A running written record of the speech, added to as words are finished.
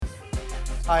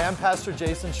Hi, I'm Pastor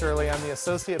Jason Shirley. I'm the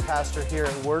Associate Pastor here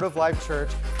at Word of Life Church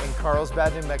in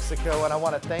Carlsbad, New Mexico, and I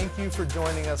want to thank you for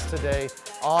joining us today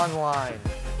online.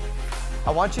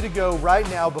 I want you to go right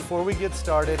now before we get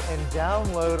started and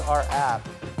download our app.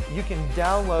 You can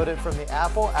download it from the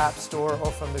Apple App Store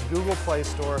or from the Google Play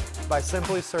Store by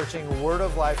simply searching Word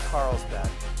of Life Carlsbad.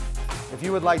 If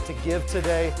you would like to give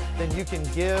today, then you can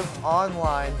give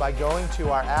online by going to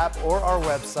our app or our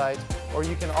website, or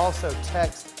you can also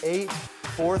text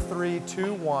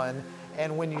 84321,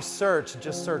 and when you search,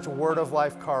 just search Word of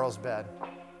Life Carlsbad.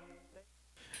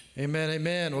 Amen,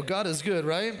 amen. Well, God is good,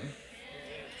 right?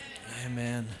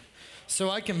 Amen. So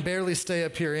I can barely stay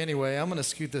up here anyway. I'm going to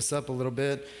scoot this up a little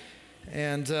bit,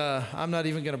 and I'm not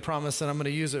even going to promise that I'm going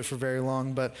to use it for very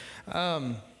long, but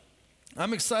I'm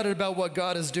excited about what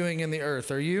God is doing in the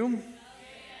earth. Are you?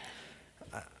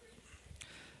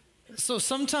 So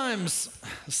sometimes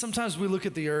we look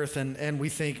at the earth and we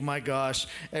think, my gosh,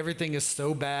 everything is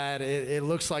so bad. It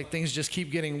looks like things just keep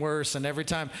getting worse. And every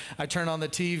time I turn on the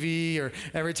TV or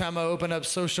every time I open up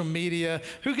social media,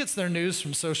 who gets their news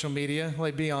from social media?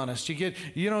 Like, be honest.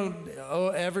 You don't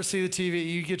ever see the TV,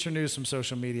 you get your news from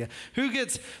social media.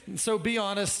 So be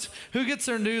honest, who gets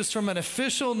their news from an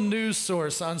official news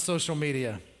source on social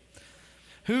media?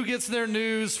 Who gets their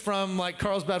news from like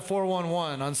Carlsbad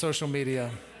 411 on social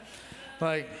media?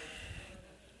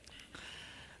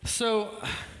 So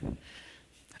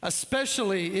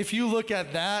especially if you look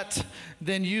at that,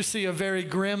 then you see a very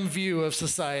grim view of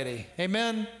society.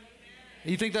 Amen?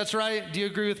 You think that's right? Do you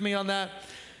agree with me on that?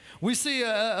 We see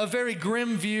a very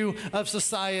grim view of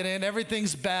society, and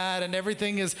everything's bad, and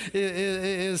everything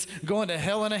is going to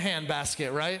hell in a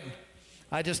handbasket, right?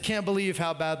 I just can't believe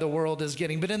how bad the world is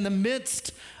getting. But in the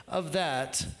midst of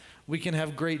that, we can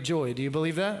have great joy. Do you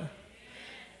believe that?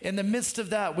 In the midst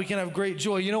of that, we can have great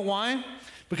joy. You know why?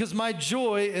 Because my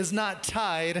joy is not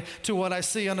tied to what I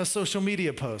see on a social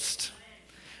media post.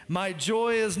 My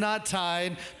joy is not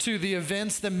tied to the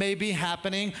events that may be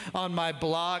happening on my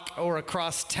block or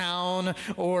across town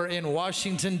or in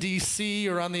Washington, D.C.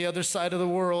 or on the other side of the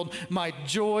world. My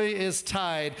joy is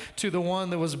tied to the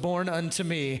one that was born unto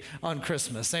me on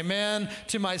Christmas. Amen?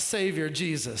 To my Savior,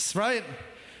 Jesus, right?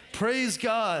 Praise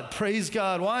God, praise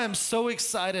God. Well, I am so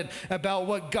excited about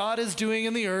what God is doing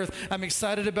in the earth. I'm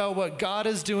excited about what God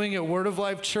is doing at Word of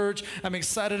Life Church. I'm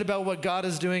excited about what God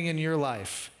is doing in your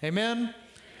life. Amen?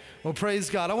 Well, praise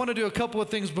God. I want to do a couple of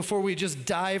things before we just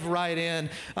dive right in.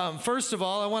 First of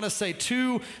all, I want to say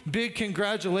two big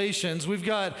congratulations. We've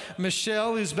got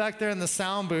Michelle, who's back there in the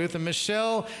sound booth, and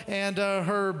Michelle and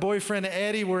her boyfriend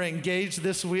Eddie were engaged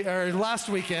last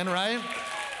weekend, right?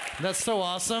 That's so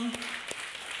awesome.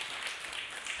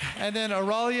 And then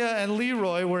Aralia and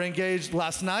Leroy were engaged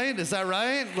last night. Is that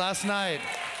right? Last night.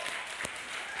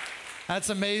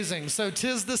 That's amazing. So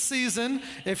 'tis the season.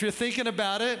 If you're thinking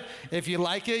about it, if you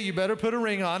like it, you better put a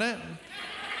ring on it.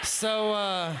 So,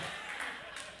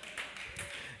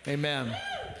 amen.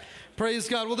 Praise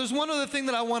God. Well, there's one other thing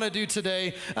that I want to do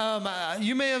today.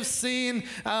 You may have seen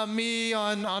me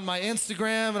on my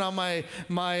Instagram and on my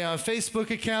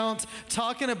Facebook account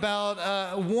talking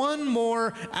about one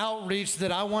more outreach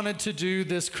that I wanted to do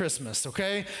this Christmas,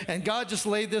 okay? And God just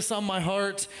laid this on my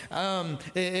heart.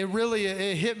 It really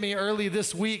hit me early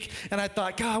this week, and I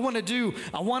thought, God, I want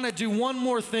to do one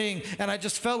more thing, and I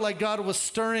just felt like God was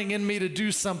stirring in me to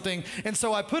do something. And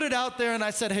so I put it out there, and I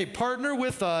said, hey, partner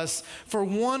with us for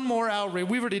one more outreach.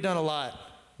 We've already done a lot,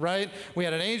 right? We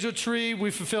had an angel tree. We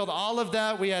fulfilled all of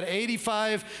that. We had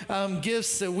 85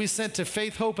 gifts that we sent to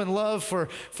Faith, Hope, and Love for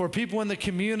people in the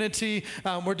community.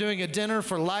 We're doing a dinner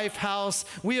for Lifehouse.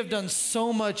 We have done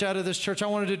so much out of this church. I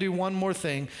wanted to do one more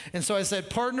thing. And so I said,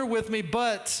 partner with me,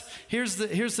 but here's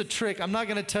the trick. I'm not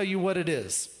going to tell you what it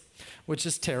is, which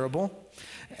is terrible.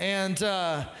 And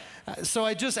so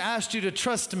I just asked you to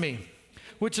trust me,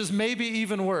 which is maybe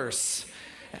even worse.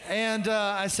 And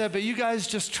I said, but you guys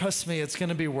just trust me, it's going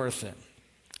to be worth it.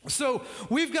 So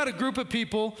we've got a group of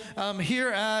people here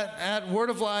at Word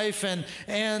of Life and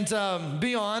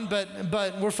beyond,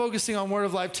 but we're focusing on Word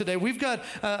of Life today. We've got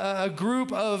a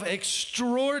group of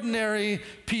extraordinary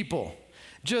people.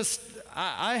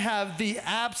 I have the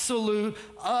absolute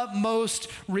utmost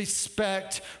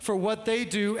respect for what they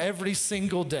do every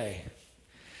single day.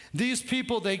 These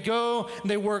people, they go,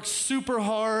 they work super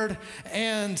hard,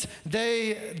 and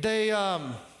they've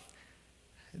got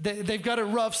it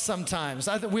rough sometimes.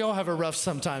 I think we all have it rough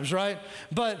sometimes, right?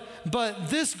 But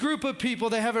this group of people,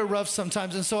 they have it rough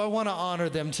sometimes, and so I want to honor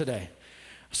them today.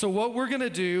 So what we're going to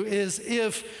do is,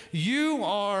 if you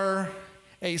are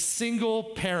a single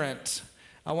parent,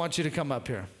 I want you to come up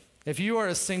here. if you are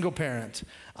a single parent,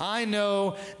 I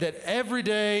know that every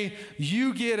day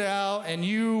you get out and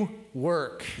you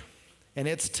work, and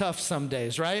it's tough some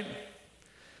days, right?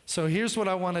 So here's what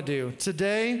I want to do.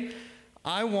 Today,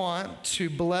 I want to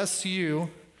bless you.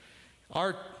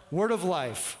 Our Word of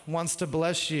Life wants to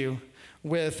bless you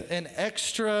with an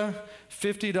extra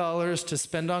 $50 to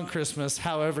spend on Christmas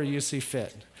however you see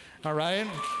fit. All right?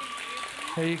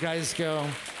 There you guys go.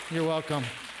 You're welcome.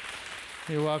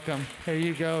 You're welcome. Here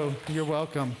you go. You're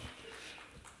welcome.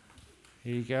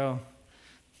 Here you go.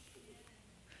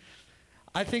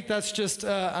 I think that's just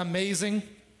amazing.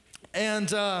 And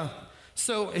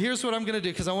so here's what I'm going to do,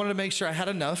 because I wanted to make sure I had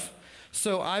enough.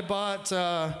 So I bought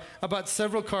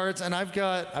several cards, and I've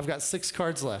got 6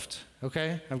 cards left.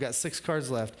 Okay, I've got 6 cards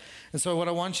left. And so what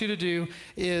I want you to do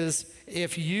is,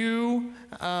 if you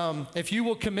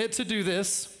will commit to do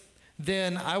this,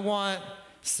 then I want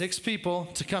 6 people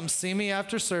to come see me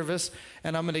after service,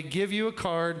 and I'm going to give you a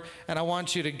card, and I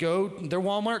want you to go. They're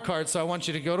Walmart cards, so I want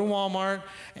you to go to Walmart,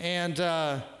 and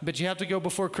but you have to go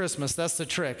before Christmas. That's the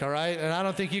trick, all right? And I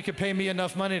don't think you could pay me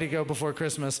enough money to go before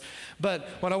Christmas. But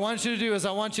what I want you to do is,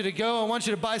 I want you to go. I want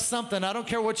you to buy something. I don't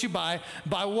care what you buy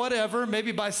whatever.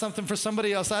 Maybe buy something for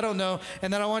somebody else. I don't know.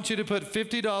 And then I want you to put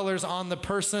 $50 on the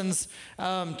person's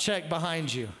check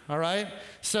behind you, all right?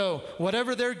 So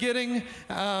whatever they're getting,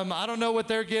 I don't know what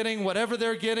they're getting. Whatever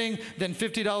they're getting, then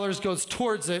 $50 goes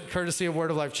towards it, courtesy of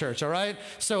Word of Life Church, all right?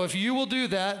 So if you will do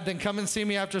that, then come and see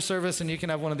me after service, and you can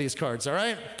have one of these cards, all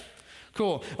right?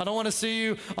 Cool. I don't want to see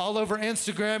you all over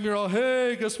Instagram. You're all,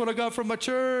 hey, guess what I got from my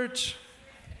church?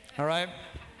 All right?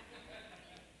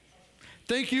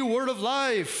 Thank you, Word of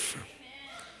Life.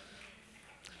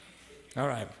 All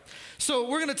right. So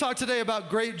we're going to talk today about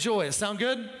great joy. Sound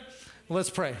good? Let's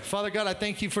pray. Father God, I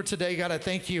thank you for today. God, I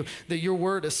thank you that your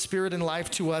word is spirit and life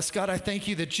to us. God, I thank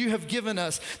you that you have given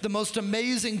us the most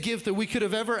amazing gift that we could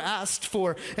have ever asked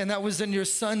for, and that was in your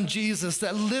son, Jesus,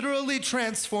 that literally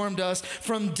transformed us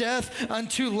from death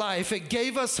unto life. It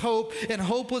gave us hope in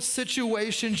hopeless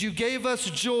situations. You gave us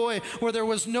joy where there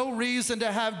was no reason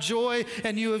to have joy,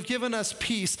 and you have given us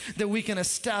peace that we can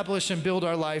establish and build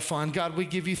our life on. God, we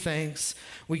give you thanks.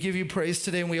 We give you praise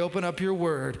today, and we open up your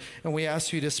word, and we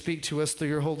ask you to speak to us through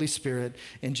your Holy Spirit.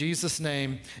 In Jesus'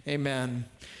 name, amen.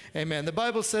 Amen. The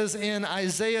Bible says in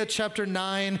Isaiah chapter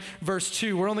 9, verse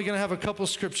 2, we're only going to have a couple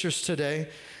scriptures today.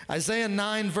 Isaiah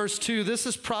 9, verse 2, this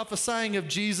is prophesying of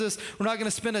Jesus. We're not going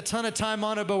to spend a ton of time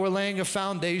on it, but we're laying a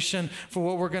foundation for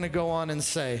what we're going to go on and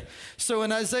say. So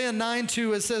in Isaiah 9,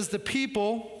 2, it says, the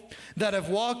people that have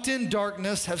walked in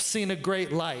darkness have seen a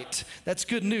great light. That's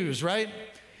good news, right?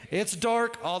 It's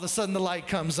dark, all of a sudden the light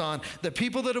comes on. The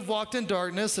people that have walked in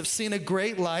darkness have seen a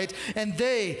great light, and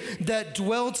they that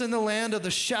dwelt in the land of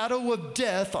the shadow of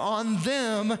death, on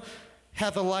them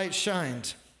hath a light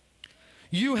shined.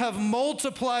 You have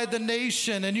multiplied the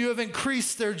nation, and you have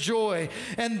increased their joy,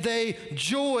 and they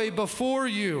joy before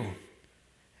you.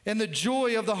 And the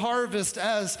joy of the harvest,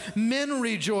 as men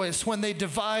rejoice when they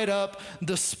divide up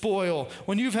the spoil.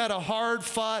 When you've had a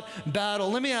hard-fought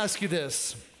battle, let me ask you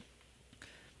this.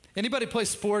 Anybody play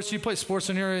sports? You play sports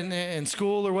when you're in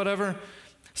school or whatever?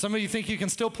 Some of you think you can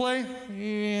still play?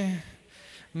 Yeah,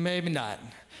 maybe not.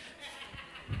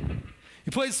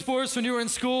 You played sports when you were in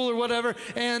school or whatever,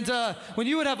 and when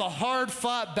you would have a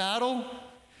hard-fought battle,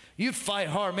 you'd fight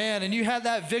hard, man, and you had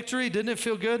that victory. Didn't it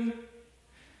feel good?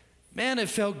 Man, it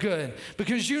felt good,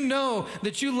 because you know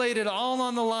that you laid it all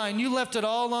on the line. You left it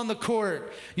all on the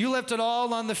court. You left it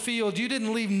all on the field. You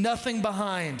didn't leave nothing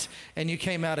behind, and you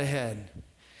came out ahead.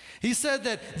 He said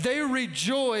that they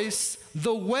rejoice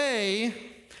the way,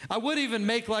 I would even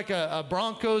make like a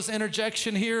Broncos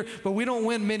interjection here, but we don't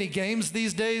win many games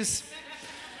these days.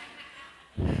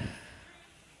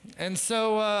 And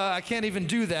so I can't even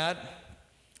do that.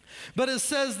 But it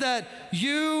says that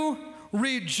you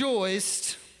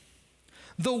rejoiced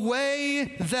the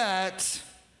way that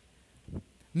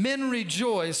men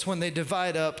rejoice when they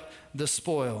divide up the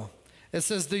spoil. It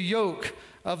says the yoke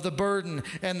of the burden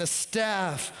and the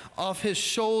staff off his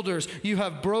shoulders you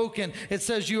have broken. It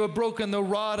says you have broken the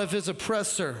rod of his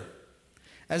oppressor,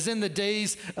 as in the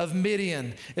days of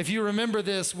Midian. If you remember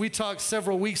this, we talked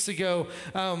several weeks ago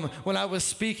when I was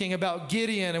speaking about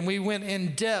Gideon, and we went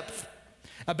in depth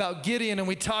about Gideon, and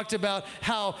we talked about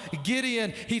how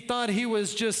Gideon, he thought he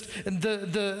was just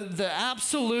the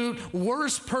absolute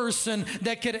worst person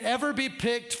that could ever be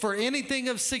picked for anything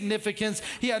of significance.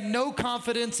 He had no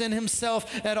confidence in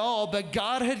himself at all, but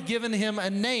God had given him a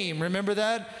name. Remember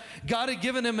that? God had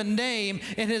given him a name,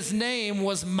 and his name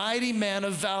was Mighty Man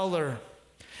of Valor,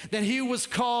 that he was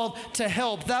called to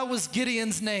help. That was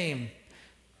Gideon's name.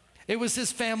 It was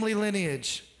his family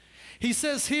lineage. He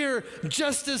says here,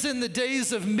 just as in the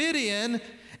days of Midian,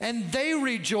 and they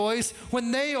rejoice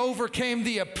when they overcame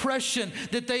the oppression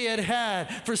that they had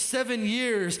had for 7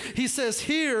 years. He says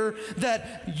here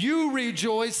that you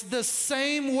rejoice the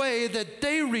same way that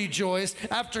they rejoiced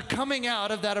after coming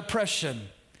out of that oppression.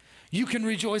 You can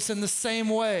rejoice in the same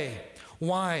way.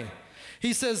 Why?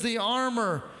 He says the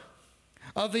armor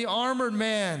of the armored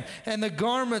man and the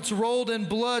garments rolled in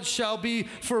blood shall be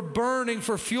for burning,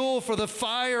 for fuel, for the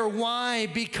fire. Why?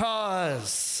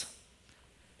 Because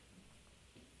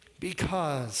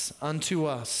unto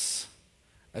us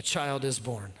a child is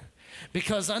born.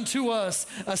 Because unto us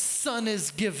a son is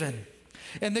given.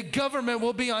 And the government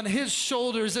will be on his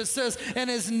shoulders. It says, and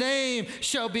his name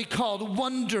shall be called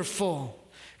Wonderful,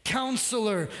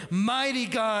 Counselor, Mighty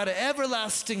God,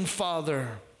 Everlasting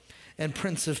Father, and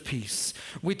Prince of Peace.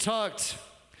 We talked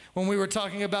when we were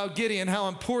talking about Gideon, how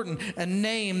important a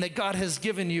name that God has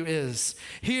given you is.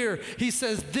 Here, he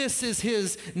says, this is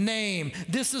his name.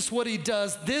 This is what he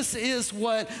does. This is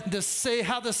what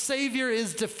how the Savior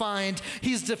is defined.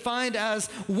 He's defined as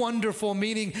wonderful,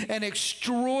 meaning an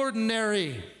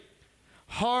extraordinary,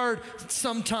 hard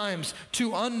sometimes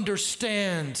to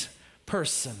understand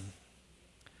person.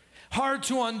 Hard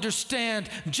to understand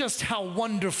just how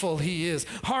wonderful he is.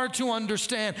 Hard to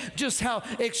understand just how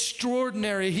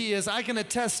extraordinary he is. I can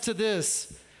attest to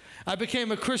this. I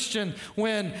became a Christian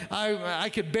when I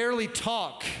could barely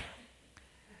talk.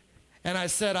 And I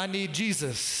said, I need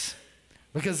Jesus.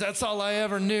 Because that's all I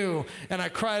ever knew. And I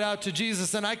cried out to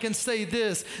Jesus. And I can say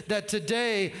this, that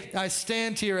today I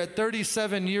stand here at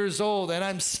 37 years old and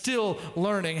I'm still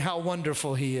learning how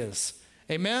wonderful he is.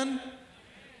 Amen?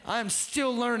 I'm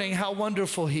still learning how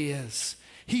wonderful he is.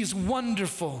 He's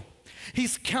wonderful.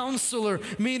 He's Counselor,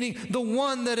 meaning the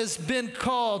one that has been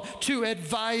called to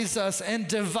advise us and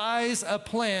devise a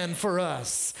plan for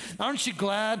us. Aren't you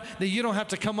glad that you don't have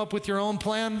to come up with your own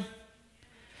plan?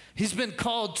 He's been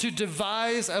called to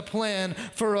devise a plan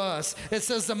for us. It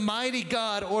says the mighty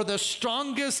God, or the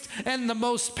strongest and the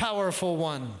most powerful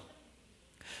one.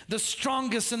 The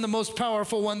strongest and the most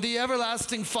powerful one, the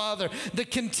everlasting Father, the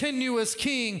continuous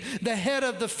King, the head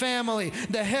of the family,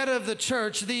 the head of the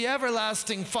church, the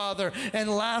everlasting Father. And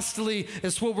lastly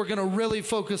is what we're going to really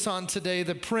focus on today,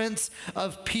 the Prince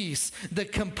of Peace, the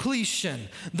completion,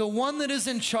 the one that is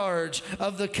in charge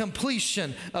of the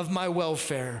completion of my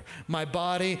welfare, my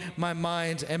body, my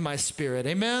mind, and my spirit.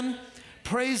 Amen?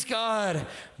 Praise God.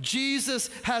 Jesus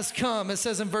has come. It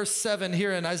says in verse 7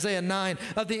 here in Isaiah 9,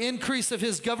 of the increase of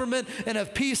his government and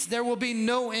of peace there will be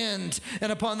no end,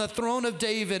 and upon the throne of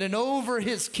David and over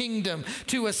his kingdom,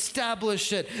 to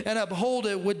establish it and uphold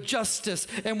it with justice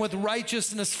and with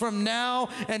righteousness from now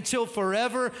until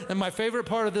forever. And my favorite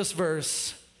part of this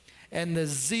verse, and the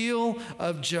zeal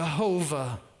of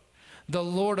Jehovah, the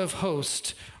Lord of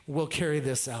hosts, will carry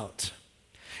this out.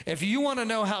 If you want to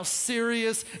know how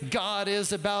serious God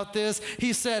is about this,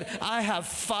 he said, I have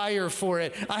fire for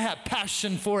it. I have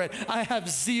passion for it. I have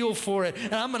zeal for it.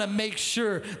 And I'm going to make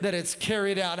sure that it's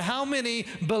carried out. How many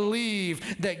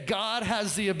believe that God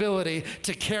has the ability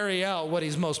to carry out what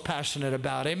he's most passionate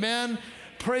about? Amen?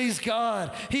 Praise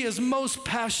God. He is most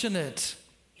passionate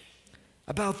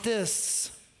about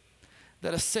this,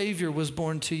 that a Savior was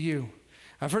born to you.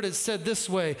 I've heard it said this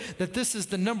way, that this is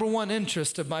the number one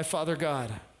interest of my Father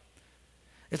God.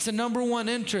 It's the number one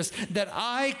interest, that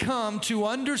I come to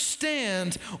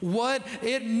understand what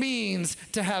it means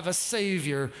to have a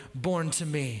Savior born to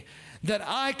me. That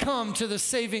I come to the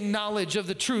saving knowledge of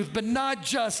the truth, but not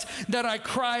just that I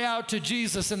cry out to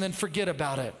Jesus and then forget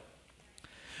about it.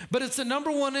 But it's the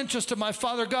number one interest of my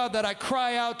Father God that I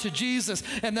cry out to Jesus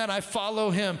and that I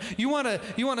follow him. You want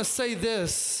to say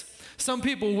this. Some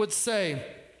people would say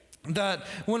that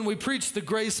when we preach the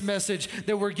grace message,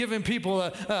 that we're giving people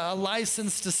a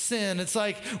license to sin. It's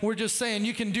like we're just saying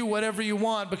you can do whatever you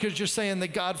want because you're saying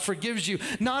that God forgives you.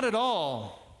 Not at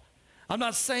all. I'm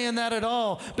not saying that at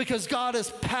all, because God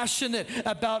is passionate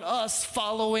about us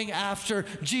following after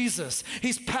Jesus.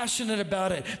 He's passionate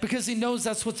about it because he knows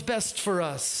that's what's best for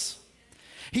us.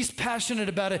 He's passionate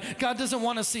about it. God doesn't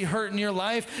want to see hurt in your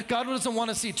life. God doesn't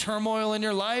want to see turmoil in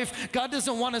your life. God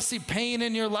doesn't want to see pain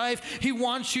in your life. He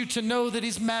wants you to know that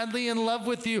he's madly in love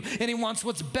with you and he wants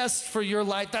what's best for your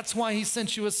life. That's why he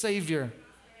sent you a Savior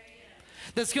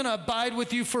that's going to abide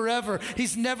with you forever.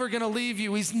 He's never going to leave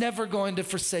you. He's never going to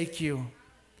forsake you.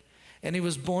 And he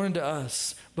was born to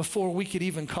us before we could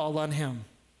even call on him.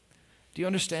 Do you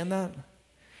understand that?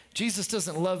 Jesus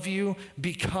doesn't love you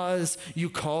because you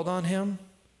called on him.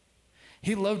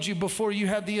 He loved you before you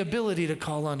had the ability to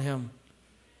call on him.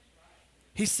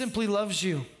 He simply loves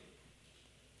you.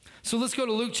 So let's go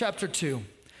to Luke chapter 2.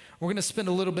 We're going to spend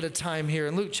a little bit of time here.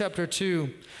 In Luke chapter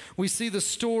 2, we see the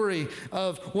story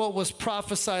of what was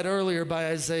prophesied earlier by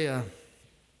Isaiah.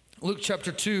 Luke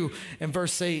chapter 2 and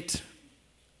verse 8.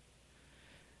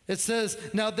 It says,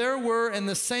 now there were in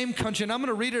the same country, and I'm going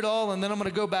to read it all, and then I'm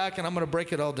going to go back and I'm going to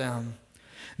break it all down.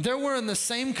 There were in the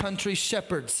same country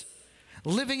shepherds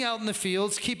living out in the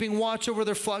fields, keeping watch over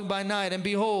their flock by night. And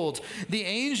behold, the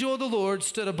angel of the Lord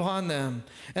stood upon them,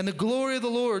 and the glory of the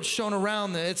Lord shone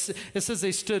around them. It says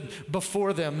they stood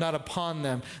before them, not upon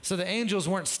them. So the angels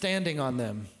weren't standing on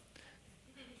them,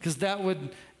 because that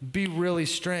would be really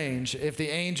strange if the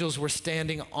angels were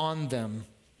standing on them.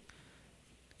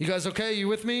 You guys okay? You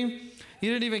with me?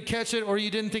 You didn't even catch it, or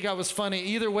you didn't think I was funny.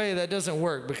 Either way, that doesn't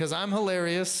work, because I'm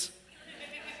hilarious.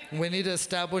 We need to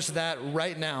establish that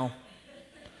right now.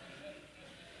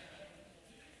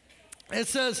 It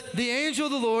says, the angel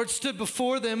of the Lord stood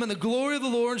before them, and the glory of the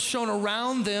Lord shone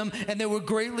around them, and they were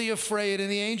greatly afraid. And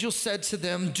the angel said to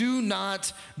them, do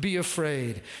not be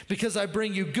afraid, because I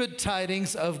bring you good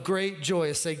tidings of great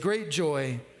joy. Say, great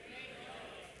joy.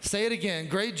 Say it again,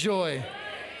 great joy.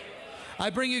 I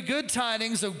bring you good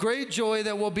tidings of great joy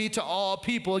that will be to all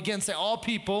people. Again, say, all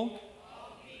people.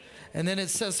 And then it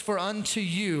says, for unto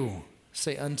you.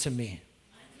 Say, unto me.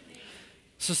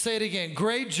 So say it again,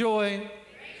 great joy.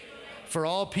 For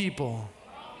all people,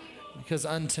 because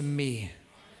unto me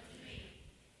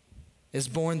is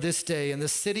born this day in the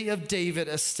city of David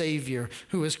a Savior,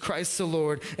 who is Christ the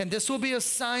Lord. And this will be a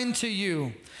sign to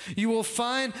you. You will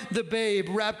find the babe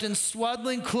wrapped in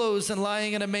swaddling clothes and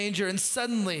lying in a manger. And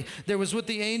suddenly there was with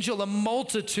the angel a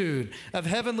multitude of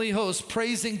heavenly hosts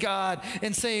praising God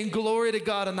and saying, glory to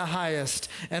God in the highest,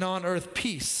 and on earth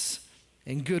peace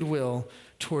and goodwill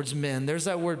towards men. There's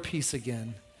that word peace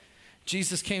again.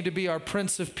 Jesus came to be our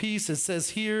Prince of Peace. It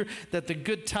says here that the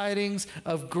good tidings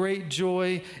of great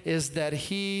joy is that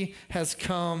he has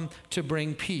come to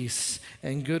bring peace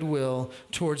and goodwill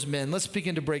towards men. Let's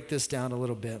begin to break this down a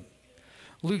little bit.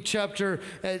 Luke chapter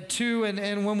 2,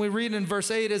 and when we read in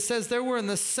verse 8, it says there were in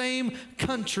the same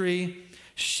country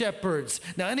shepherds.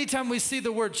 Now, anytime we see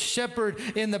the word shepherd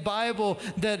in the Bible,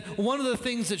 that one of the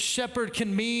things that shepherd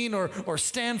can mean or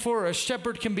stand for, or a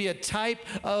shepherd can be a type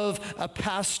of a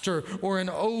pastor or an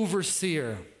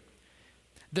overseer.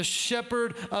 The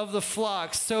shepherd of the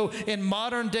flock. So in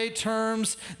modern day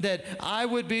terms, that I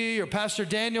would be, or Pastor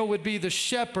Daniel would be the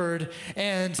shepherd,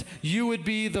 and you would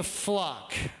be the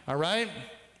flock. All right?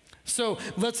 So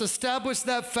let's establish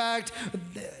that fact.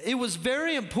 It was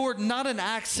very important, not an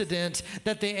accident,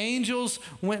 that the angels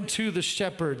went to the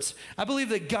shepherds. I believe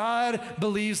that God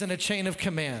believes in a chain of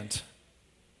command.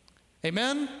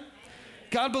 Amen?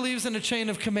 God believes in a chain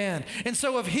of command. And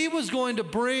so if he was going to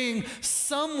bring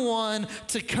someone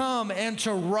to come and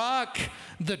to rock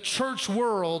the church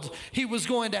world, he was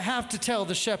going to have to tell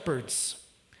the shepherds.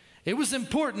 It was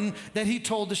important that he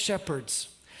told the shepherds.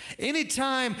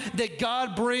 Anytime that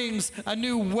God brings a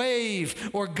new wave,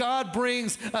 or God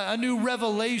brings a new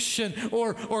revelation,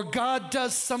 or God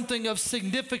does something of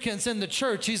significance in the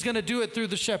church, he's going to do it through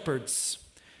the shepherds.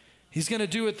 He's going to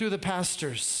do it through the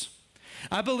pastors.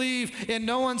 I believe in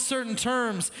no uncertain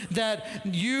terms that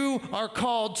you are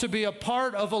called to be a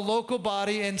part of a local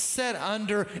body and set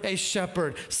under a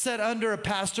shepherd, set under a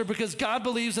pastor, because God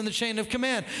believes in the chain of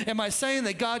command. Am I saying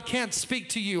that God can't speak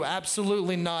to you?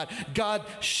 Absolutely not. God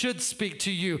should speak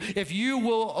to you. If you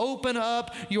will open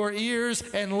up your ears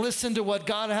and listen to what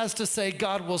God has to say,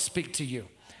 God will speak to you.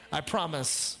 I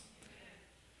promise.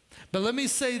 But let me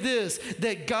say this,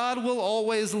 that God will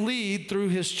always lead through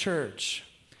his church.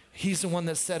 He's the one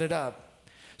that set it up.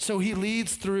 So he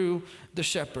leads through the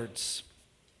shepherds.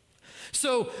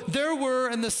 So there were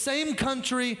in the same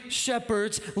country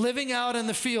shepherds living out in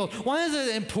the field. Why is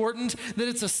it important that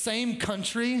it's the same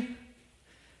country?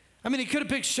 I mean, he could have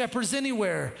picked shepherds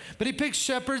anywhere, but he picked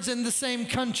shepherds in the same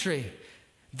country.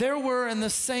 There were in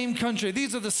the same country.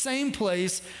 These are the same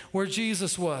place where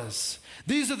Jesus was.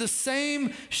 These are the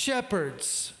same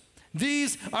shepherds.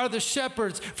 These are the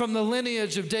shepherds from the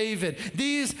lineage of David.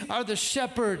 These are the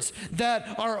shepherds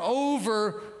that are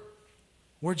over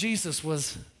where Jesus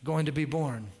was going to be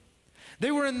born.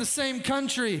 They were in the same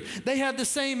country. They had the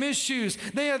same issues.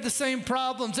 They had the same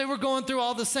problems. They were going through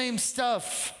all the same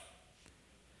stuff.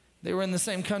 They were in the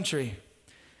same country.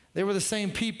 They were the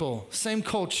same people, same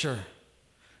culture.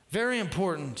 Very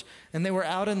important. And they were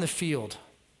out in the field.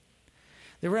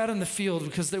 They were out in the field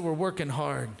because they were working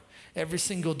hard. Every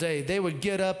single day, they would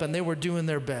get up and they were doing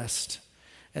their best.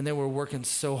 And they were working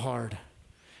so hard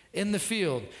in the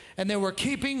field. And they were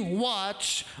keeping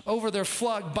watch over their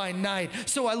flock by night.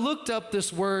 So I looked up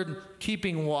this word,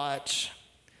 keeping watch.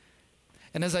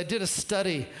 And as I did a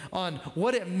study on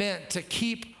what it meant to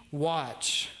keep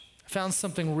watch, I found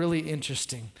something really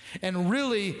interesting. And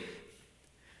really,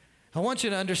 I want you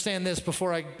to understand this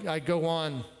before I go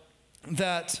on,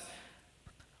 that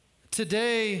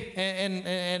today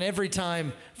and every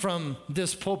time from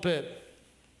this pulpit,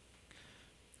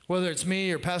 whether it's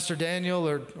me or Pastor Daniel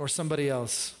or somebody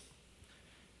else,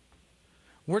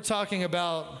 we're talking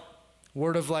about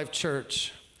Word of Life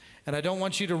Church. And I don't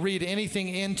want you to read anything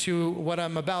into what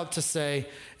I'm about to say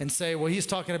and say, well, he's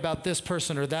talking about this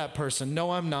person or that person.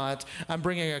 No, I'm not. I'm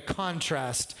bringing a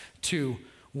contrast to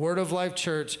Word of Life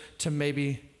Church to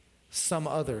maybe some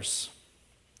others.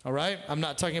 All right? I'm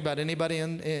not talking about anybody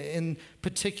in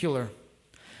particular.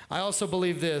 I also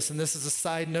believe this, and this is a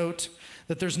side note,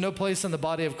 that there's no place in the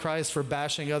body of Christ for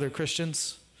bashing other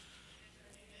Christians,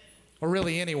 or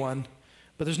really anyone.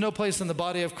 But there's no place in the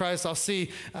body of Christ. I'll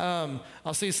see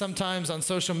sometimes on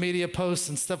social media posts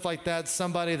and stuff like that,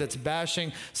 somebody that's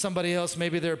bashing somebody else.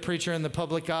 Maybe they're a preacher in the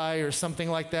public eye or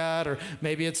something like that, or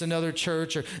maybe it's another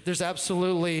church. Or there's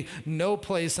absolutely no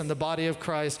place in the body of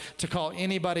Christ to call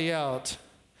anybody out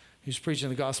who's preaching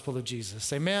the gospel of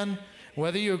Jesus. Amen?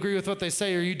 Whether you agree with what they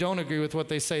say or you don't agree with what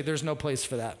they say, there's no place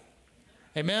for that.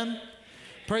 Amen?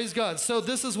 Praise God. So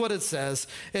this is what it says.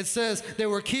 It says they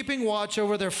were keeping watch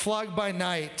over their flock by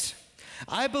night.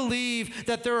 I believe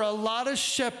that there are a lot of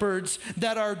shepherds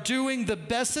that are doing the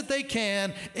best that they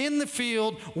can in the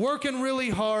field, working really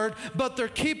hard, but they're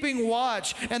keeping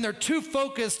watch, and they're too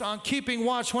focused on keeping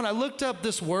watch. When I looked up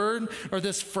this word or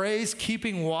this phrase,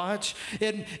 keeping watch,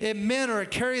 it meant, or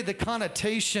it carried the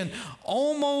connotation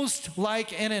almost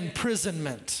like an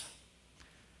imprisonment.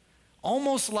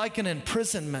 Almost like an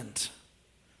imprisonment.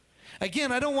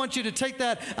 Again, I don't want you to take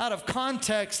that out of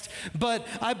context, but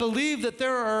I believe that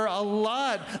there are a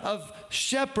lot of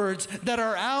shepherds that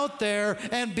are out there,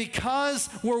 and because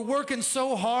we're working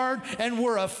so hard and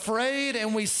we're afraid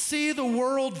and we see the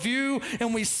world view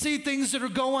and we see things that are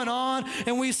going on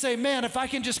and we say, man, if I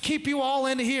can just keep you all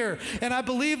in here. And I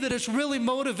believe that it's really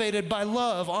motivated by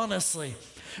love, honestly.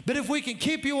 But if we can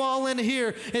keep you all in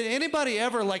here, anybody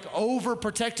ever like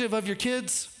overprotective of your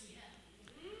kids?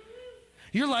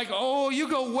 You're like, oh, you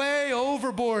go way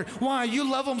overboard. Why? You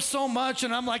love them so much.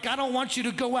 And I'm like, I don't want you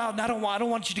to go out, and I don't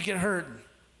want you to get hurt.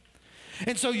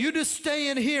 And so you just stay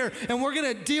in here, and we're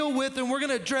going to deal with, and we're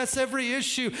going to address every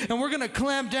issue, and we're going to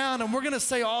clamp down, and we're going to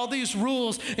say all these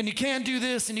rules, and you can't do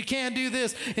this, and you can't do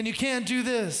this, and you can't do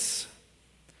this.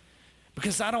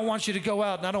 Because I don't want you to go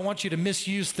out, and I don't want you to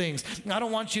misuse things. I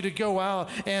don't want you to go out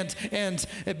and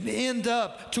end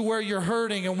up to where you're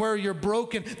hurting and where you're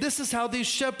broken. This is how these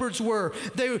shepherds were.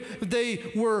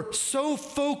 They were so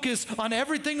focused on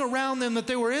everything around them that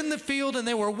they were in the field and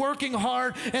they were working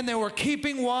hard and they were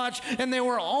keeping watch and they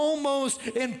were almost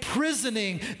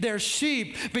imprisoning their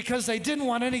sheep because they didn't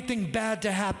want anything bad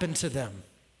to happen to them.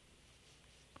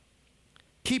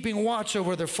 Keeping watch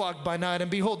over their flock by night.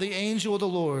 And behold, the angel of the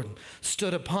Lord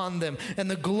stood upon them, and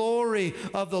the glory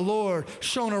of the Lord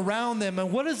shone around them.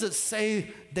 And what does it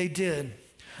say they did?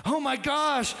 Oh my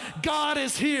gosh, God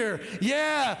is here.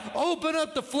 Yeah, open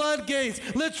up the floodgates.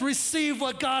 Let's receive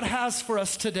what God has for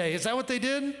us today. Is that what they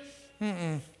did?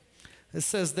 It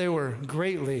says they were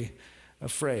greatly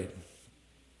afraid.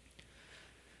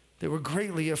 They were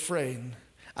greatly afraid.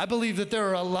 I believe that there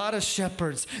are a lot of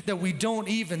shepherds that we don't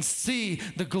even see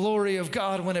the glory of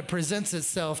God when it presents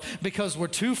itself because we're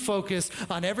too focused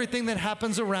on everything that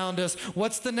happens around us.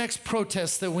 What's the next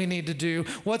protest that we need to do?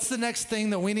 What's the next thing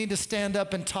that we need to stand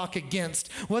up and talk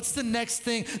against? What's the next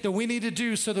thing that we need to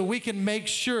do so that we can make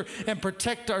sure and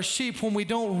protect our sheep when we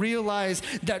don't realize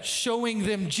that showing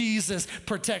them Jesus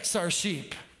protects our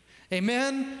sheep?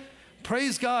 Amen?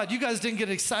 Praise God. You guys didn't get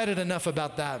excited enough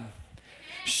about that.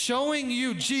 Showing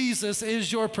you Jesus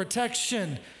is your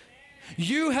protection.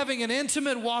 You having an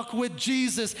intimate walk with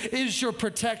Jesus is your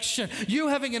protection. You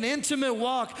having an intimate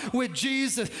walk with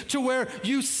Jesus to where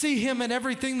you see him in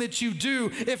everything that you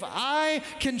do. If I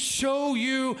can show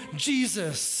you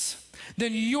Jesus,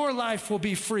 then your life will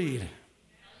be freed.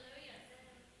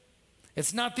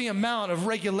 It's not the amount of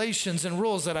regulations and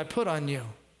rules that I put on you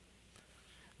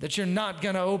that you're not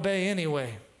going to obey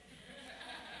anyway.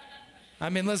 I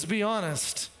mean, let's be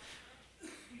honest.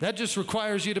 That just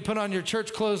requires you to put on your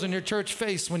church clothes and your church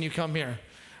face when you come here,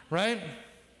 right?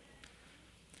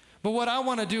 But what I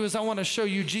want to do is I want to show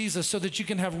you Jesus so that you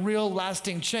can have real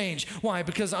lasting change. Why?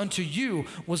 Because unto you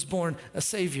was born a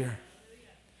Savior.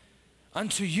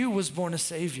 Unto you was born a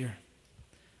Savior.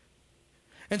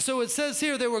 And so it says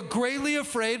here, they were greatly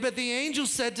afraid, but the angel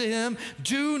said to him,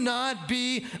 do not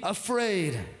be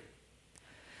afraid.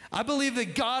 I believe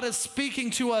that God is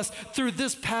speaking to us through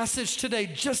this passage today,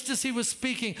 just as he was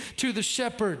speaking to the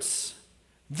shepherds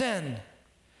then.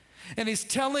 And he's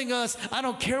telling us, I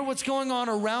don't care what's going on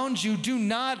around you, do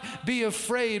not be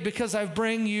afraid, because I've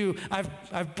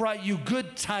brought you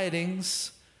good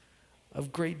tidings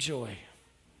of great joy.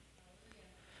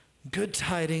 Good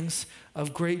tidings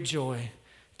of great joy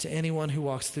to anyone who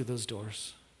walks through those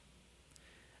doors.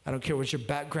 I don't care what your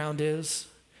background is.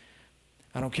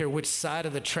 I don't care which side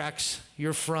of the tracks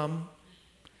you're from.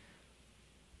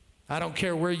 I don't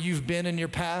care where you've been in your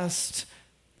past.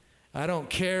 I don't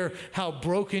care how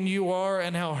broken you are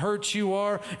and how hurt you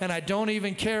are. And I don't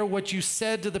even care what you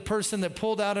said to the person that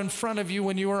pulled out in front of you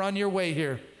when you were on your way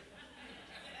here.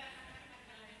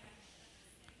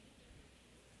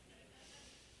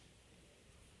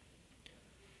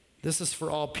 This is for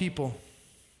all people.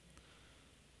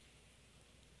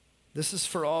 This is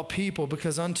for all people,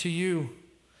 because unto you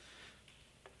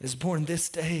is born this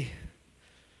day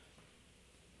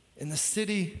in the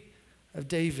city of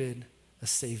David a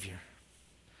Savior,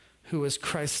 who is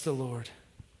Christ the Lord.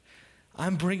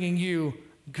 I'm bringing you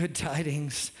good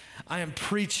tidings. I am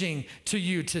preaching to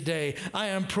you today. I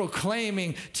am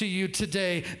proclaiming to you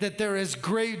today that there is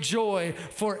great joy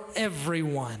for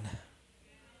everyone.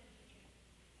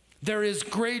 There is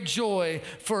great joy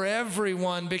for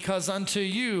everyone, because unto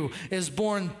you is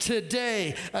born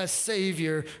today a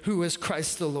Savior, who is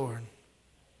Christ the Lord.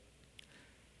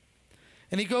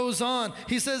 And he goes on,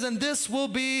 he says, and this will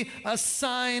be a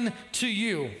sign to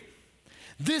you.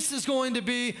 This is going to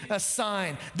be a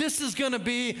sign. This is going to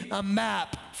be a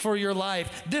map for your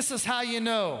life. This is how you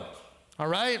know, all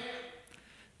right?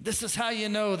 This is how you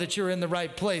know that you're in the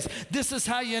right place. This is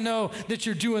how you know that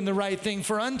you're doing the right thing.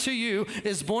 For unto you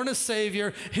is born a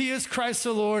Savior. He is Christ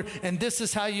the Lord. And this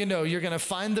is how you know. You're going to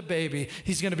find the baby.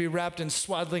 He's going to be wrapped in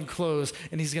swaddling clothes,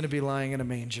 and he's going to be lying in a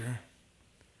manger.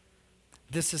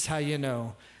 This is how you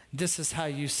know. This is how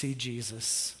you see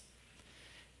Jesus.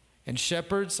 And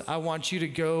shepherds, I want you to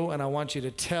go and I want you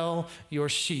to tell your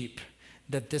sheep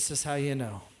that this is how you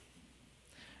know.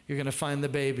 You're going to find the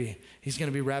baby. He's going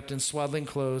to be wrapped in swaddling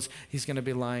clothes. He's going to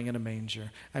be lying in a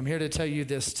manger. I'm here to tell you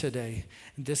this today.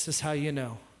 This is how you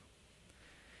know.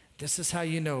 This is how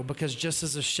you know, because just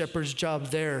as a shepherd's job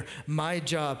there, my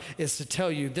job is to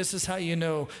tell you, this is how you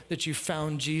know that you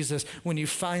found Jesus. When you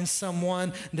find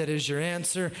someone that is your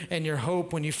answer and your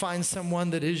hope, when you find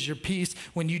someone that is your peace,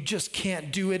 when you just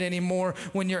can't do it anymore,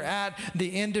 when you're at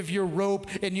the end of your rope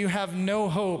and you have no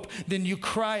hope, then you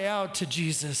cry out to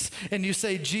Jesus and you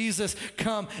say, Jesus,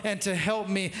 come and to help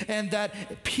me. And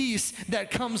that peace that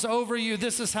comes over you,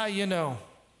 this is how you know.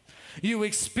 You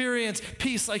experience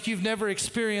peace like you've never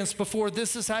experienced before.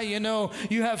 This is how you know.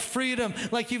 You have freedom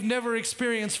like you've never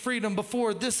experienced freedom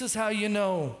before. This is how you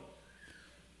know.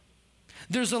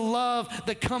 There's a love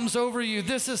that comes over you.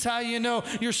 This is how you know.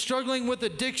 You're struggling with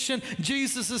addiction.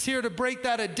 Jesus is here to break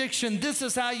that addiction. This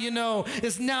is how you know,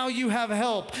 is now you have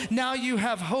help. Now you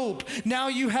have hope. Now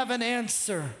you have an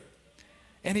answer.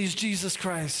 And he's Jesus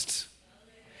Christ.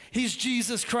 He's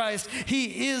Jesus Christ.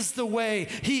 He is the way.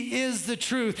 He is the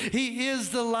truth. He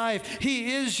is the life.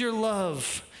 He is your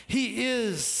love. He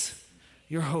is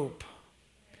your hope.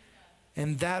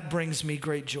 And that brings me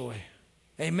great joy.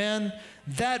 Amen?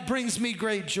 That brings me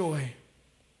great joy.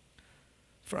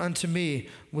 For unto me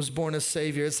was born a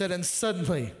Savior. It said, and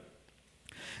suddenly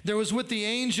there was with the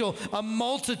angel a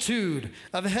multitude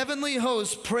of heavenly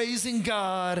hosts praising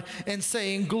God and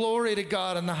saying, glory to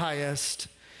God in the highest,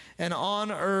 and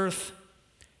on earth,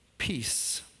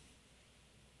 peace.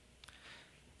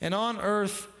 And on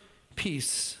earth,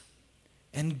 peace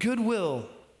and goodwill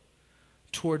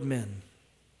toward men.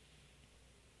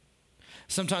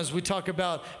 Sometimes we talk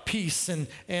about peace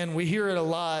and we hear it a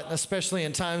lot, especially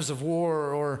in times of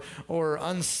war or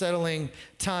unsettling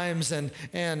times.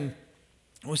 And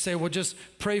we say, well, just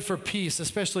pray for peace,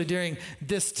 especially during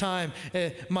this time.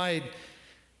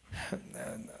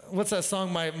 What's that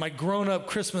song? My grown-up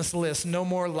Christmas list, no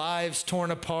more lives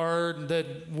torn apart,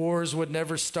 that wars would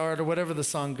never start, or whatever the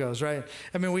song goes, right?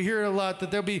 I mean, we hear it a lot,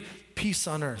 that there'll be peace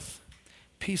on earth.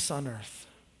 Peace on earth.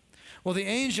 Well, the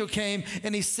angel came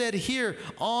and he said, here,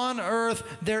 on earth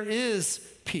there is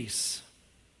peace.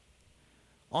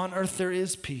 On earth there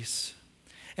is peace.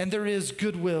 And there is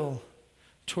goodwill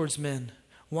towards men.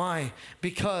 Why?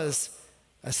 Because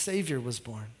a Savior was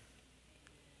born.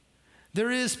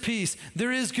 There is peace.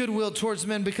 There is goodwill towards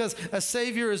men because a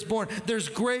Savior is born. There's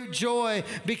great joy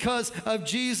because of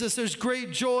Jesus. There's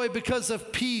great joy because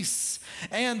of peace.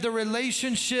 And the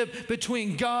relationship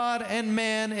between God and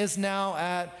man is now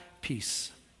at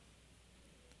peace.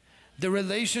 The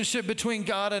relationship between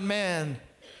God and man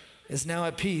is now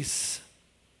at peace.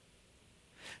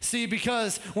 See,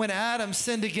 because when Adam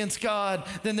sinned against God,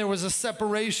 then there was a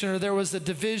separation, or there was a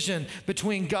division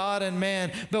between God and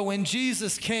man. But when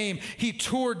Jesus came, he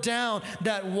tore down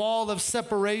that wall of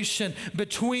separation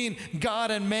between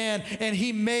God and man, and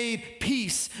he made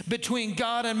peace between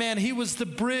God and man. He was the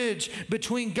bridge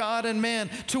between God and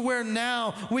man, to where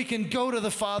now we can go to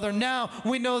the Father. Now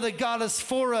we know that God is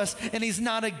for us and he's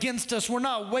not against us. We're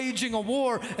not waging a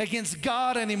war against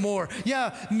God anymore.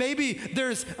 Yeah, maybe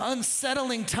there's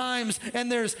unsettling times,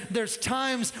 and there's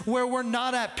times where we're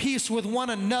not at peace with one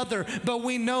another, but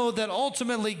we know that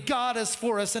ultimately God is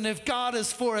for us. And if God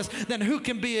is for us, then who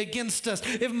can be against us?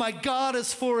 If my God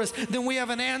is for us, then we have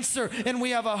an answer, and we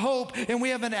have a hope, and we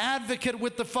have an advocate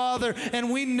with the Father, and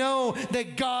we know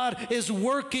that God is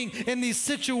working in these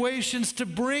situations to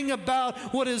bring about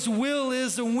what his will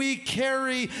is, and we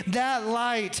carry that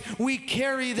light, we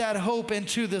carry that hope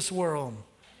into this world.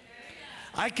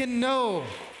 I can know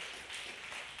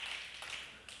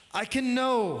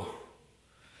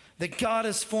that God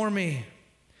is for me,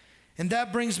 and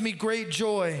that brings me great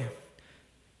joy.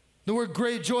 The word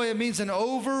great joy, it means an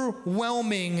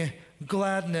overwhelming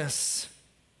gladness,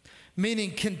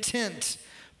 meaning content,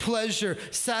 pleasure,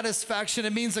 satisfaction.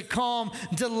 It means a calm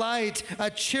delight, a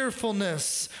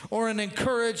cheerfulness, or an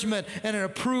encouragement and an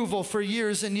approval for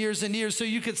years and years and years. So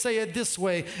you could say it this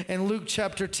way in Luke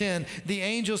chapter 10. The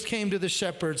angels came to the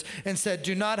shepherds and said,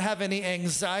 do not have any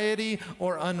anxiety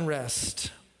or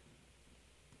unrest.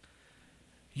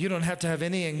 You don't have to have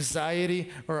any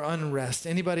anxiety or unrest.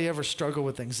 Anybody ever struggle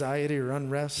with anxiety or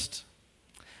unrest?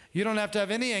 You don't have to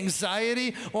have any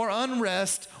anxiety or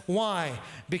unrest. Why?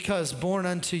 Because born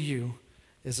unto you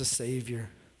is a Savior.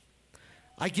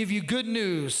 I give you good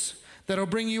news that'll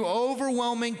bring you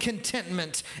overwhelming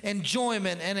contentment,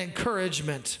 enjoyment, and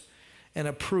encouragement and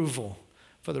approval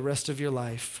for the rest of your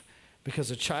life,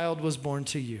 because a child was born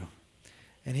to you,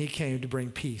 and he came to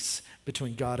bring peace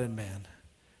between God and man.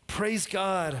 Praise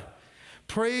God.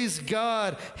 Praise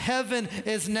God. Heaven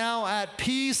is now at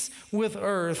peace with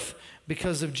earth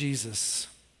because of Jesus.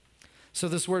 So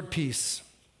this word peace,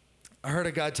 I heard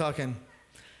a guy talking,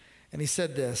 and he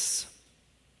said this.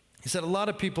 He said a lot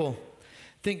of people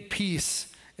think peace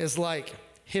is like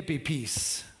hippie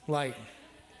peace, like,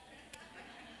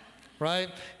 right?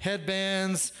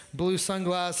 Headbands, blue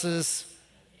sunglasses.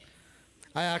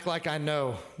 I act like I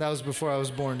know. That was before I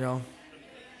was born, y'all.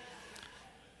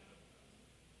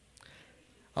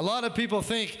 A lot of people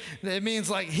think that it means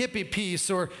like hippie peace,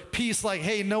 or peace like,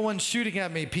 hey, no one's shooting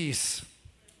at me peace.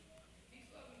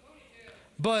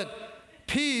 But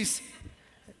peace,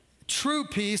 true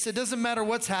peace, it doesn't matter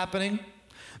what's happening.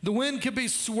 The wind could be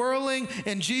swirling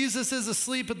and Jesus is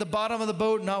asleep at the bottom of the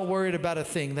boat, not worried about a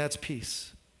thing. That's peace.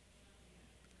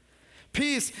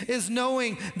 Peace is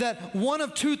knowing that one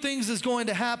of two things is going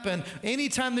to happen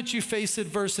anytime that you face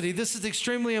adversity. This is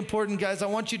extremely important, guys. I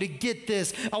want you to get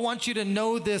this. I want you to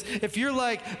know this. If you're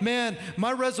like, man,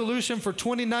 my resolution for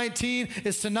 2019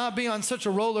 is to not be on such a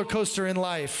roller coaster in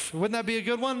life. Wouldn't that be a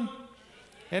good one?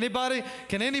 Anybody?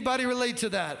 Can anybody relate to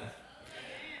that?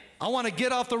 I want to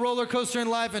get off the roller coaster in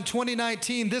life in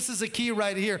 2019. This is a key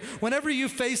right here. Whenever you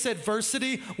face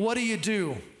adversity, what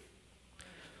do?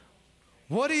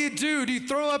 What do? Do you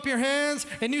throw up your hands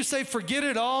and you say, forget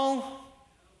it all?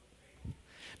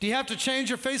 Do you have to change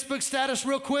your Facebook status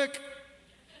real quick?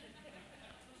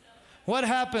 What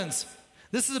happens?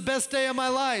 This is the best day of my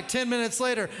life. 10 minutes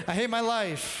later, I hate my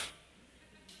life.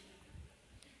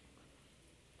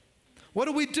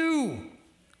 What do?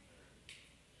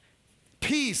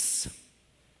 Peace.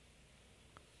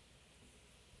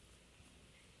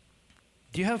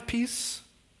 Do you have peace?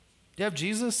 Do you have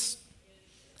Jesus?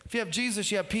 If you have Jesus,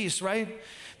 you have peace, right?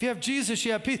 If you have Jesus,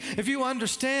 you have peace. If you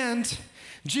understand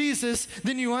Jesus,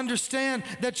 then you understand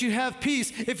that you have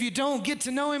peace. If you don't, get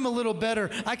to know him a little better.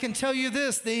 I can tell you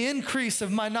this, the increase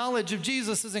of my knowledge of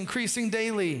Jesus is increasing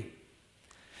daily.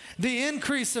 The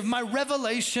increase of my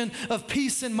revelation of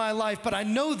peace in my life. But I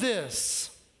know this,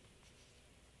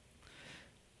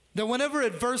 that whenever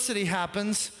adversity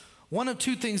happens, one of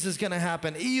two things is going to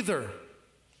happen. Either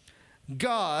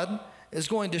God is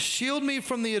going to shield me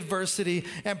from the adversity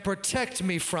and protect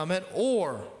me from it,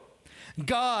 or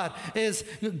God is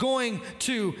going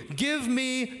to give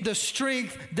me the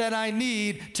strength that I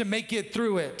need to make it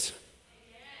through it.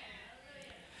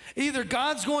 Either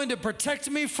God's going to protect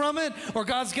me from it or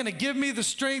God's going to give me the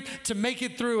strength to make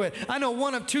it through it. I know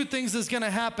one of two things is going to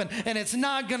happen, and it's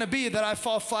not going to be that I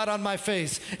fall flat on my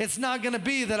face. It's not going to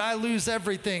be that I lose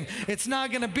everything. It's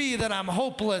not going to be that I'm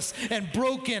hopeless and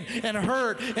broken and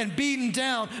hurt and beaten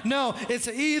down. No, it's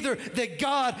either that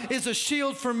God is a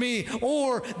shield for me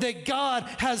or that God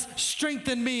has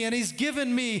strengthened me and He's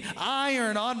given me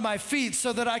iron on my feet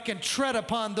so that I can tread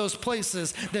upon those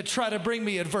places that try to bring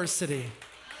me adversity.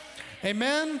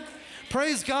 Amen?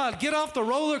 Praise God. Get off the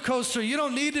roller coaster. You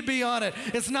don't need to be on it.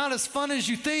 It's not as fun as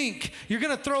you think. You're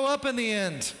going to throw up in the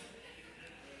end.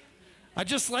 I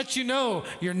just let you know,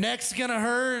 your neck's going to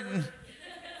hurt.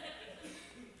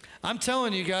 I'm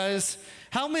telling you guys,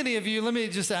 how many of you, let me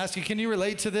just ask you, can you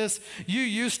relate to this? You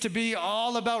used to be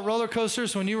all about roller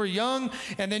coasters when you were young,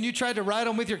 and then you tried to ride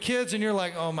them with your kids, and you're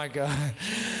like, oh my God.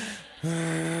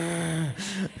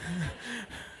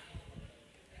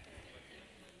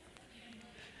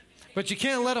 But you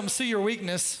can't let them see your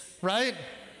weakness, right?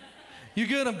 You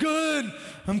good? I'm good.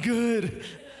 I'm good.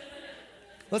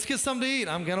 Let's get something to eat.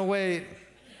 I'm gonna wait.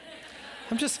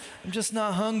 I'm just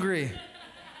not hungry.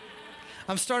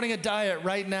 I'm starting a diet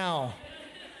right now.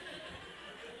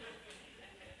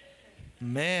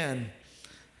 Man,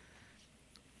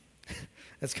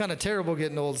 it's kind of terrible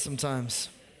getting old sometimes.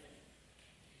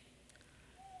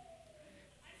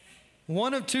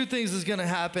 One of two things is going to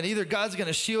happen. Either God's going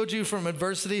to shield you from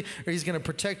adversity or He's going to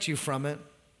protect you from it.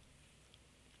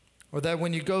 Or that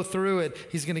when you go through it,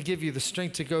 He's going to give you the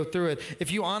strength to go through it. If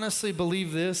you honestly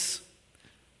believe this,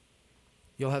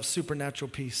 you'll have supernatural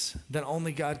peace that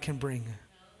only God can bring.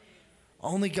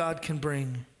 Only God can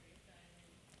bring.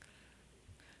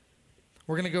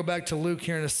 We're going to go back to Luke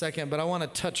here in a second, but I want to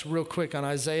touch real quick on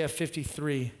Isaiah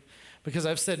 53. Because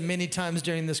I've said many times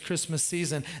during this Christmas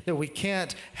season that we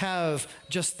can't have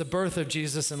just the birth of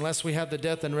Jesus unless we have the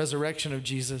death and resurrection of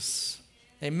Jesus.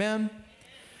 Amen?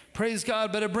 Praise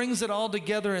God. But it brings it all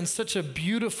together in such a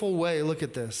beautiful way. Look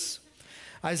at this.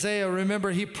 Isaiah, remember,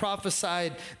 he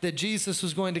prophesied that Jesus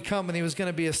was going to come and He was going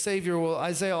to be a Savior. Well,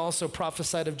 Isaiah also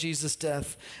prophesied of Jesus'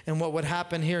 death and what would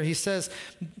happen here. He says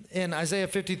in Isaiah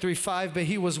 53:5, but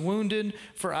He was wounded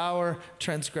for our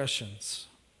transgressions.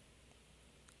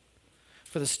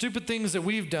 For the stupid things that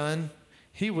we've done,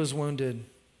 He was wounded.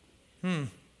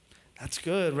 That's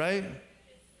good, right?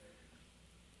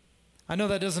 I know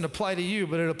that doesn't apply to you,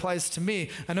 but it applies to me.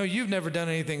 I know you've never done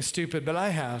anything stupid, but I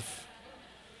have.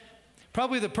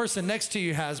 Probably the person next to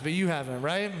you has, but you haven't,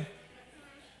 right?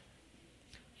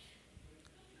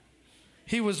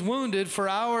 He was wounded for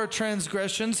our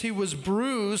transgressions. He was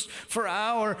bruised for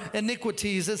our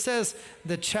iniquities. It says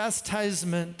the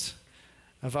chastisement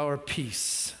of our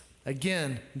peace.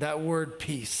 Again, that word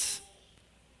peace.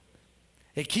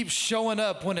 It keeps showing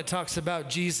up when it talks about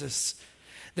Jesus.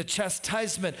 The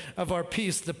chastisement of our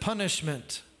peace, the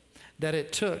punishment that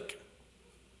it took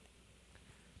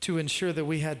to ensure that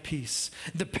we had peace.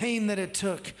 The pain that it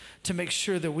took to make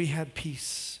sure that we had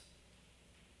peace.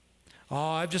 Oh,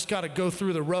 I've just got to go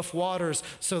through the rough waters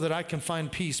so that I can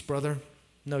find peace, brother.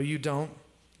 No, you don't.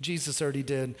 Jesus already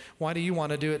did. Why do you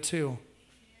want to do it too?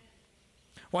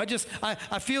 Well,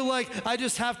 I feel like I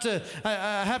just have to,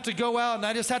 I have to go out and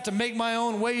I just have to make my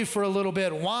own way for a little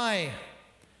bit. Why?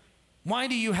 Why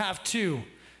do you have to?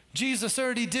 Jesus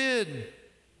already did.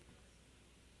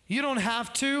 You don't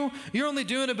have to. You're only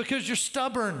doing it because you're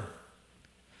stubborn.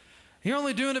 You're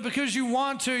only doing it because you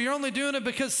want to. You're only doing it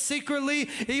because secretly,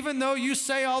 even though you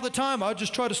say all the time, I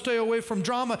just try to stay away from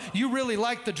drama, you really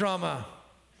like the drama.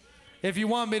 If you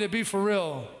want me to be for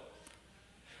real.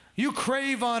 You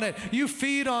crave on it. You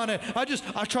feed on it.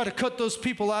 I try to cut those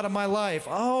people out of my life.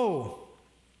 Oh.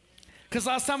 Because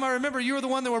last time I remember, you were the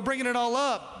one that were bringing it all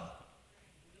up.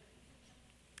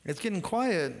 It's getting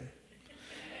quiet.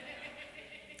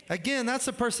 Again, that's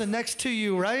the person next to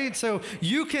you, right? So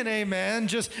you can amen.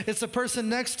 It's the person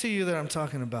next to you that I'm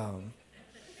talking about.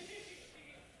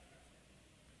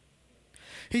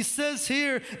 He says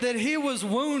here that He was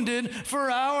wounded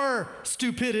for our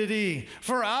stupidity,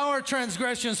 for our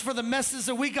transgressions, for the messes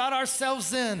that we got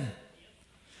ourselves in.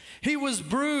 He was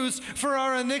bruised for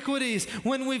our iniquities.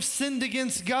 When we've sinned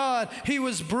against God, He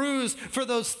was bruised for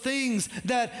those things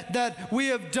that we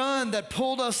have done that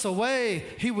pulled us away.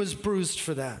 He was bruised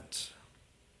for that.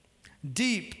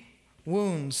 Deep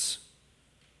wounds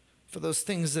for those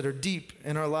things that are deep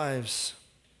in our lives.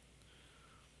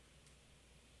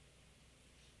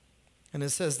 And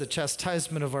it says the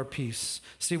chastisement of our peace.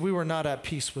 See, we were not at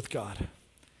peace with God.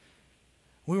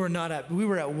 We were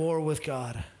at war with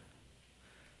God.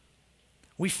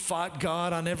 We fought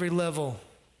God on every level.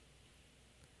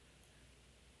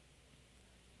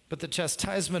 But the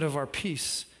chastisement of our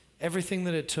peace, everything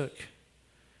that it took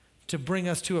to bring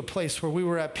us to a place where we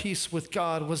were at peace with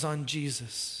God, was on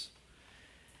Jesus.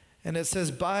 And it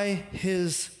says, by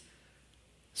his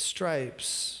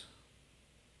stripes,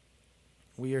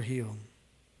 we are healed.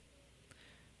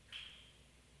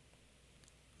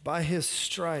 By his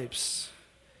stripes,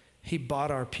 he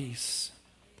bought our peace.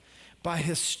 By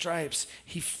his stripes,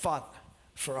 he fought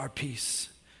for our peace.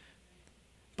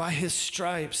 By his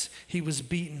stripes, he was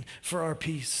beaten for our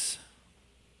peace.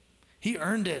 He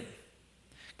earned it.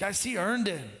 Guys, he earned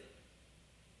it.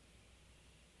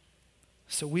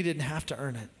 So we didn't have to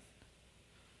earn it.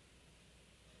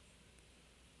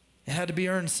 It had to be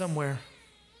earned somewhere.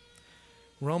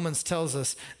 Romans tells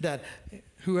us that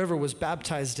whoever was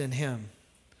baptized in him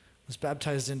was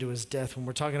baptized into his death. When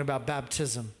we're talking about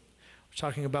baptism, we're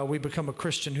talking about we become a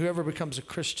Christian. Whoever becomes a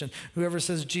Christian, whoever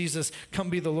says, Jesus, come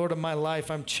be the Lord of my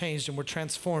life, I'm changed and we're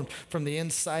transformed from the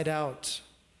inside out.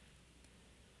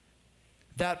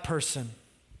 That person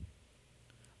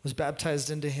was baptized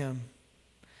into him.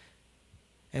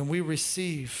 And we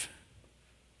receive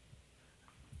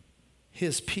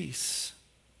his peace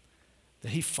that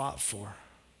he fought for,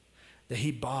 that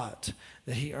he bought,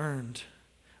 that he earned,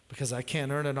 because I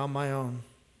can't earn it on my own.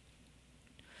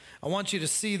 I want you to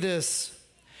see this,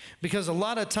 because a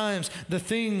lot of times the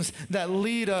things that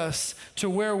lead us to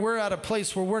where we're at a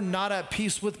place where we're not at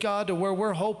peace with God, to where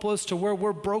we're hopeless, to where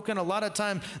we're broken, a lot of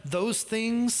time those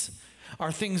things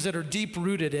are things that are deep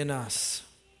rooted in us.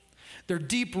 They're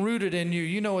deep rooted in you.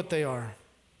 You know what they are.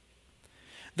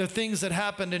 They're things that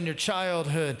happened in your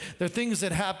childhood. They're things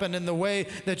that happened in the way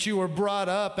that you were brought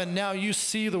up, and now you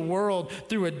see the world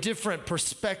through a different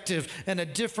perspective and a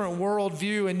different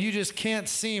worldview, and you just can't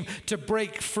seem to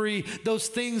break free. Those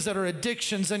things that are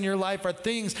addictions in your life are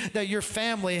things that your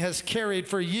family has carried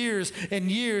for years and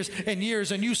years and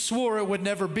years, and you swore it would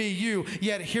never be you,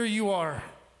 yet here you are.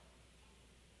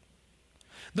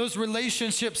 Those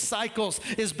relationship cycles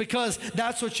is because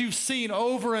that's what you've seen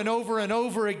over and over and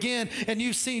over again, and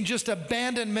you've seen just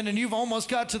abandonment, and you've almost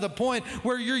got to the point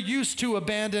where you're used to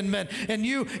abandonment, and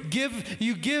you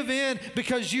give in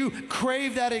because you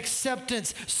crave that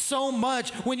acceptance so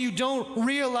much when you don't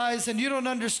realize and you don't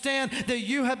understand that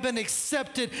you have been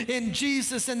accepted in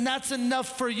Jesus, and that's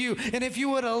enough for you. And if you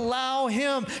would allow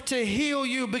him to heal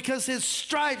you, because his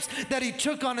stripes that he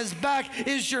took on his back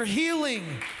is your healing.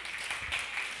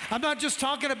 I'm not just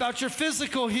talking about your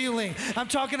physical healing. I'm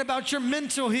talking about your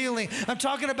mental healing. I'm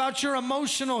talking about your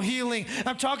emotional healing.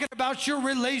 I'm talking about your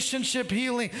relationship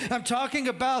healing. I'm talking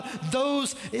about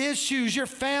those issues, your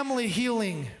family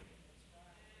healing.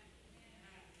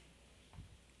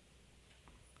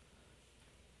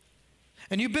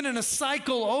 And you've been in a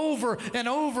cycle over and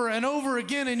over and over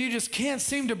again, and you just can't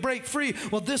seem to break free.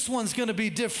 Well, this one's going to be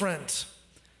different.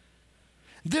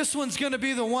 This one's going to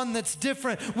be the one that's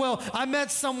different. Well, I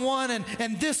met someone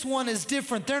and this one is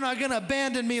different. They're not going to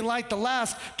abandon me like the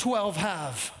last 12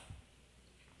 have.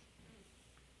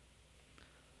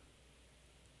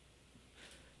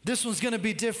 This one's going to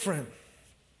be different.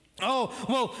 Oh,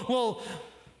 well,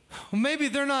 maybe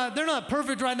they're not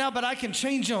perfect right now, but I can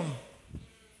change them.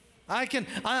 I'm going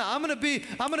to be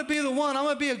the one. I'm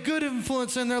going to be a good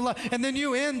influence in their life. And then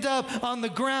you end up on the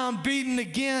ground beaten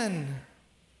again.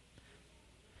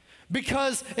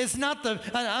 Because it's not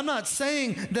I'm not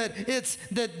saying that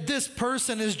this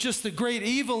person is just the great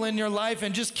evil in your life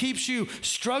and just keeps you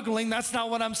struggling. That's not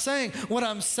what I'm saying. What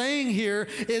I'm saying here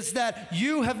is that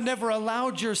you have never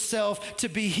allowed yourself to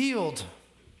be healed.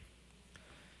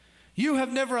 You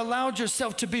have never allowed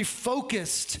yourself to be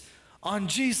focused on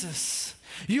Jesus.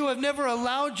 You have never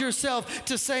allowed yourself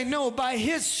to say, no, by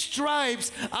his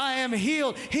stripes I am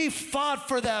healed. He fought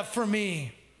for that for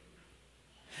me.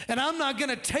 And I'm not going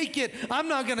to take it. I'm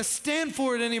not going to stand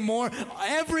for it anymore.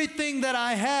 Everything that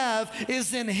I have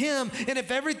is in him. And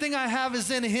if everything I have is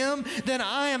in him, then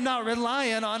I am not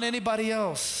relying on anybody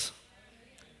else.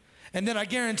 And then I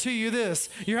guarantee you this,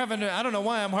 I don't know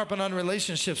why I'm harping on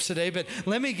relationships today, but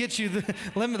let me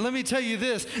tell you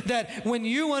this, that when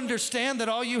you understand that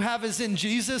all you have is in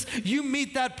Jesus, you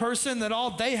meet that person that all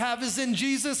they have is in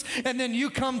Jesus, and then you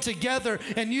come together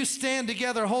and you stand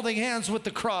together holding hands with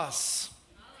the cross.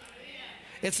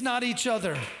 It's not each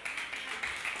other.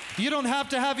 You don't have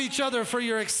to have each other for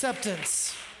your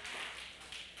acceptance.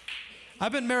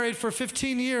 I've been married for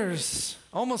 15 years,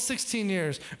 almost 16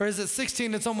 years. Or is it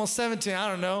 16? It's almost 17. I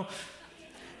don't know.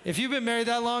 If you've been married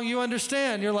that long, you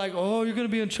understand. You're like, oh, you're going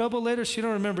to be in trouble later? She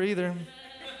don't remember either.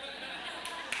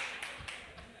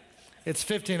 It's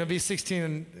 15. It'll be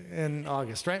 16 in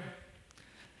August, right?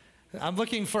 I'm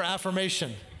looking for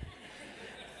affirmation.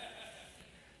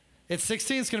 It's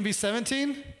 16, it's going to be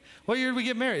 17? What year did we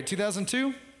get married?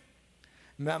 2002?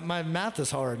 My math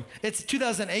is hard. It's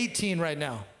 2018 right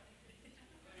now.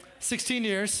 16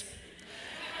 years.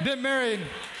 Been married.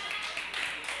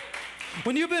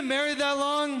 When you've been married that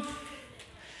long,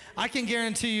 I can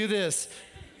guarantee you this.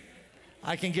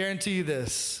 And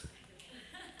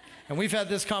we've had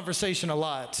this conversation a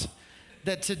lot,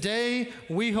 that today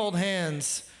we hold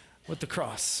hands with the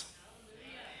cross.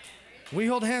 We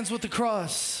hold hands with the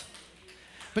cross.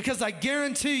 Because I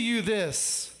guarantee you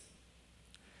this,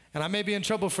 and I may be in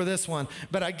trouble for this one,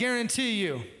 but I guarantee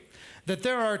you that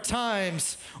there are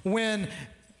times when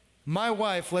my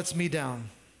wife lets me down.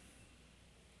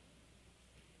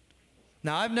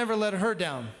 Now, I've never let her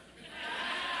down.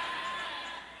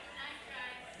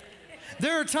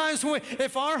 There are times when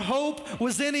if our hope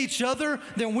was in each other,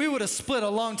 then we would have split a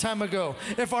long time ago.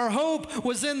 If our hope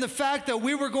was in the fact that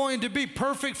we were going to be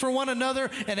perfect for one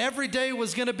another and every day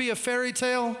was going to be a fairy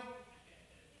tale,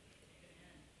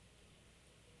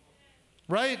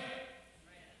 right?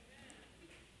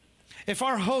 If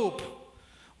our hope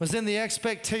was in the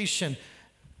expectation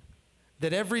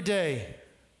that every day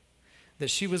that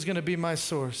she was going to be my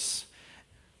source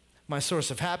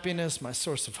of happiness, my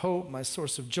source of hope, my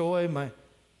source of joy,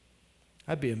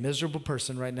 I'd be a miserable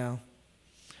person right now.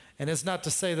 And it's not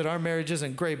to say that our marriage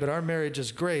isn't great, but our marriage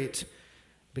is great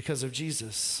because of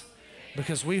Jesus.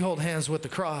 Because we hold hands with the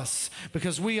cross.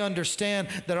 Because we understand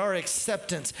that our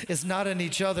acceptance is not in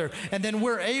each other. And then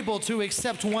we're able to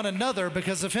accept one another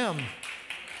because of Him.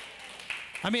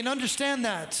 I mean, understand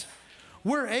that.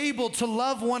 We're able to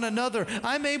love one another.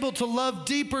 I'm able to love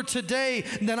deeper today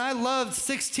than I loved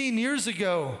 16 years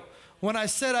ago when I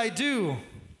said I do.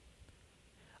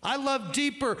 I love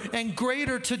deeper and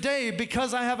greater today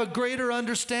because I have a greater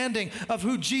understanding of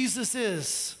who Jesus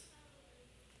is.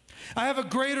 I have a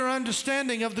greater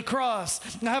understanding of the cross.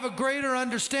 I have a greater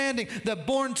understanding that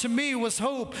born to me was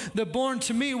hope, that born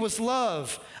to me was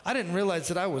love. I didn't realize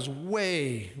that I was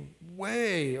way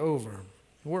over.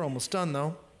 We're almost done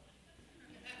though.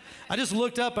 I just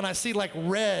looked up and I see like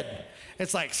red.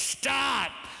 It's like,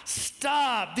 stop.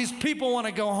 These people want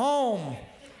to go home.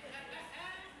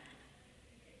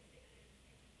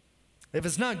 If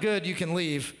it's not good, you can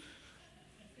leave.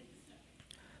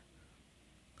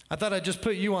 I thought I'd just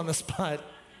put you on the spot.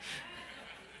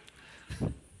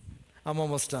 I'm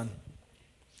almost done.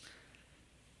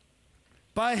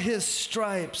 By His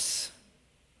stripes,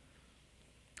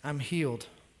 I'm healed.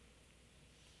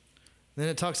 Then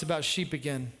it talks about sheep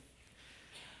again.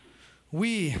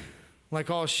 We, like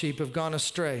all sheep, have gone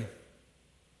astray.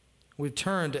 We've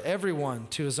turned everyone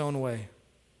to his own way.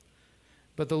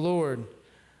 But the Lord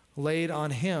laid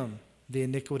on Him the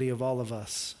iniquity of all of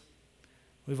us.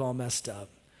 We've all messed up.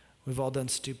 We've all done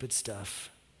stupid stuff.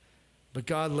 But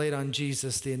God laid on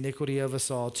Jesus the iniquity of us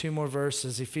all. 2 more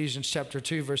verses, Ephesians chapter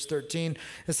 2, verse 13.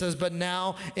 It says, but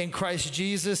now in Christ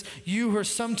Jesus, you who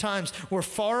sometimes were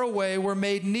far away were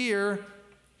made near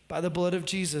by the blood of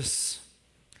Jesus.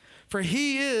 For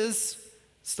He is,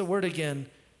 it's the word again,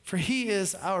 for He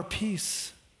is our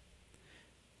peace.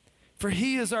 For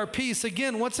He is our peace.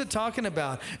 Again, what's it talking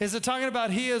about? Is it talking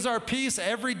about He is our peace?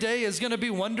 Every day is going to be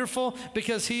wonderful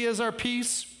because He is our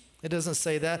peace? It doesn't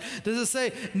say that. Does it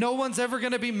say no one's ever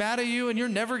going to be mad at you and you're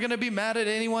never going to be mad at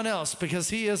anyone else because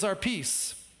He is our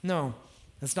peace? No,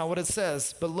 that's not what it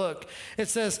says. But look, it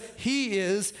says He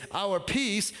is our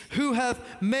peace who hath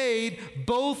made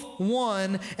both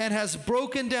one and has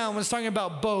broken down. When it's talking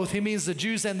about both, He means the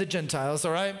Jews and the Gentiles,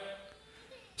 all right?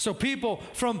 So people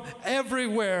from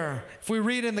everywhere, if we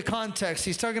read in the context,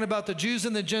 He's talking about the Jews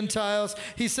and the Gentiles.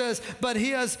 He says, but He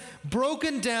has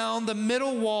broken down the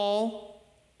middle wall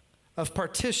of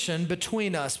partition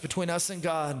between us and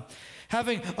God,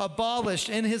 having abolished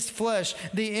in His flesh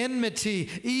the enmity,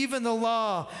 even the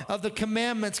law of the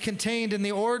commandments contained in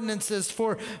the ordinances,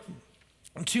 for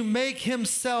to make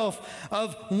Himself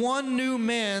of one new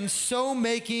man, so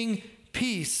making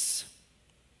peace,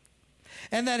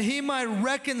 and that He might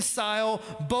reconcile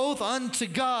both unto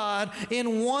God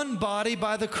in one body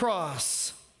by the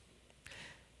cross.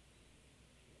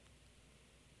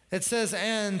 It says,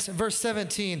 and verse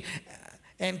 17,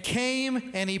 and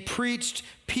came and He preached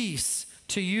peace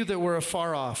to you that were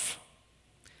afar off.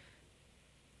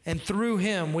 And through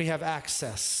Him we have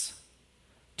access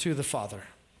to the Father.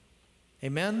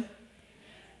 Amen?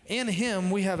 In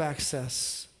Him we have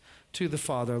access to the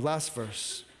Father. Last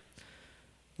verse.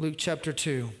 Luke chapter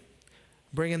 2,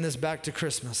 bringing this back to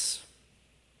Christmas.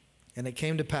 And it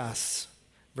came to pass,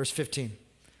 verse 15.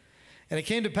 And it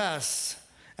came to pass,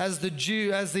 as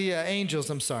the angels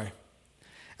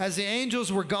As the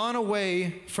angels were gone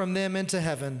away from them into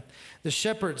heaven, the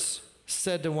shepherds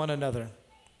said to one another,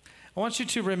 I want you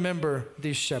to remember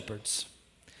these shepherds.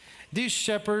 These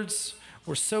shepherds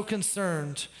were so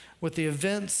concerned with the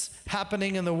events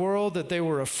happening in the world that they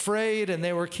were afraid, and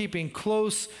they were keeping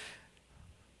close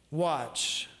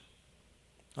watch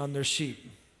on their sheep.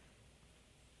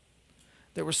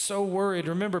 They were so worried.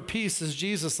 Remember, peace is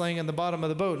Jesus laying in the bottom of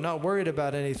the boat, not worried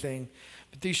about anything.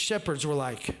 But these shepherds were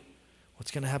like, what's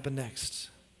going to happen next?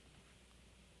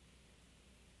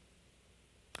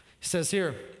 He says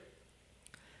here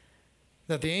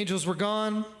that the angels were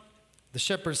gone. The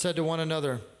shepherds said to one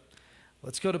another,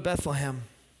 let's go to Bethlehem.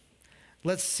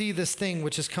 Let's see this thing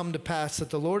which has come to pass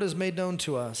that the Lord has made known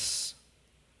to us.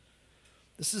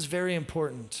 This is very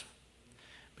important,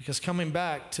 because coming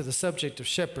back to the subject of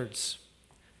shepherds,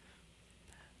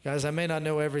 guys, I may not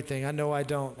know everything. I know I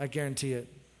don't. I guarantee it.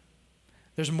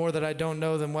 There's more that I don't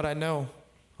know than what I know.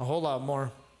 A whole lot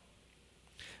more.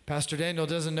 Pastor Daniel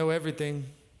doesn't know everything.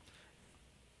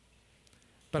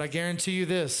 But I guarantee you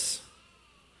this.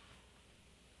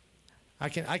 I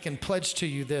can pledge to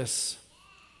you this.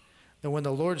 That when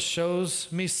the Lord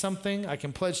shows me something, I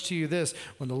can pledge to you this.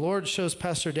 When the Lord shows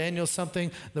Pastor Daniel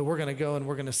something, that we're going to go and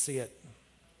we're going to see it.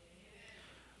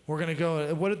 We're going to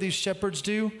go. What did these shepherds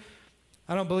do?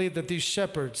 I don't believe that these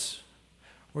shepherds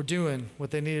were doing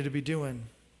what they needed to be doing.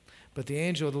 But the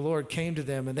angel of the Lord came to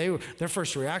them, and their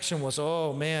first reaction was,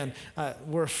 oh man,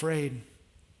 we're afraid.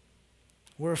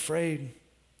 We're afraid.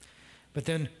 But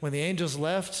then when the angels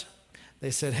left,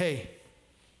 they said, hey,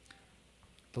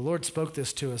 the Lord spoke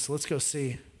this to us. Let's go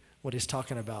see what he's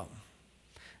talking about.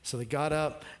 So they got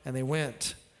up and they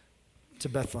went to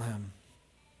Bethlehem.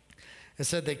 It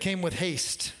said they came with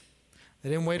haste. They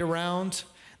didn't wait around.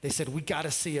 They said, we got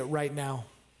to see it right now.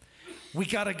 We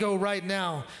got to go right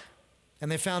now.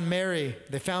 And they found Mary.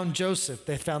 They found Joseph.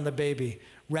 They found the baby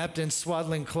wrapped in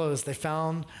swaddling clothes. They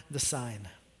found the sign.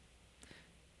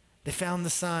 They found the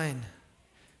sign.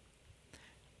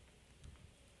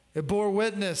 It bore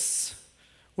witness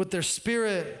with their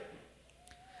spirit.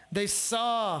 They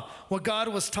saw what God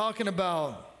was talking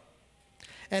about.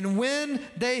 And when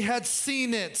they had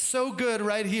seen it, so good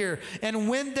right here, and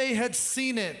when they had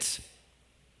seen it,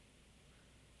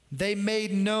 they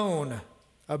made known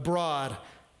abroad,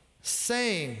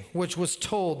 saying which was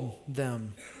told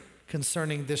them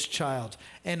concerning this child.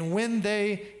 And when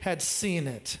they had seen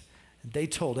it, they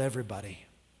told everybody.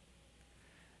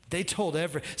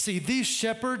 See, these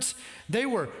shepherds, they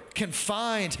were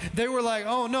confined. They were like,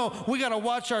 oh no, we got to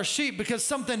watch our sheep because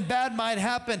something bad might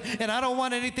happen, and I don't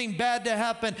want anything bad to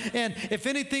happen. And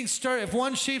if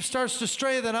one sheep starts to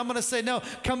stray, then I'm going to say, no,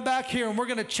 come back here, and we're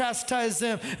going to chastise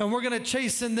them, and we're going to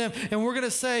chasten them, and we're going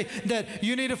to say that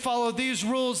you need to follow these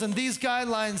rules and these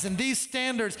guidelines and these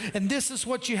standards, and this is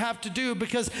what you have to do,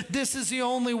 because this is the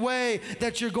only way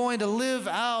that you're going to live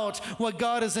out what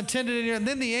God has intended in you. And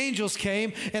then the angels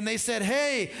came, and they said,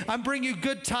 hey, I'm bringing you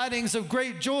good tidings of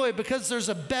great joy, because there's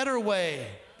a better way.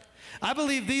 I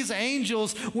believe these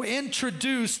angels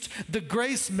introduced the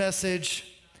grace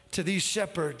message to these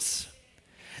shepherds.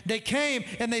 They came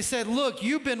and they said, look,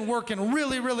 you've been working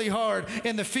really, really hard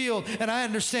in the field, and I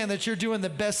understand that you're doing the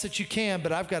best that you can,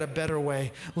 but I've got a better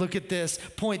way. Look at this.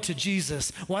 Point to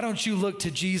Jesus. Why don't you look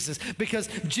to Jesus? Because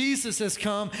Jesus has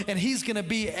come, and he's going to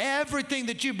be everything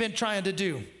that you've been trying to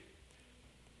do.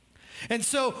 And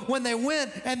so when they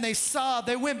went and they saw,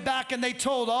 they went back and they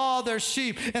told all their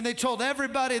sheep, and they told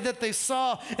everybody that they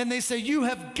saw, and they said, you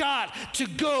have got to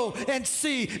go and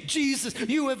see Jesus.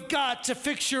 You have got to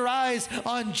fix your eyes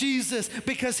on Jesus,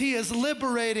 because he is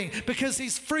liberating, because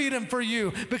he's freedom for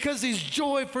you, because he's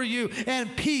joy for you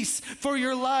and peace for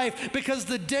your life. Because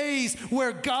the days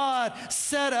where God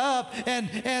set up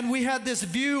and we had this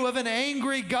view of an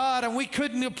angry God, and we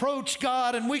couldn't approach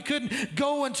God, and we couldn't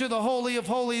go into the Holy of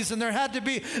Holies, and there had to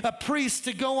be a priest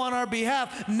to go on our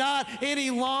behalf. Not any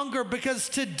longer, because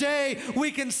today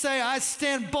we can say, I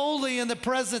stand boldly in the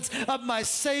presence of my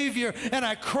Savior, and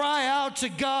I cry out to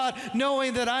God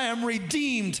knowing that I am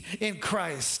redeemed in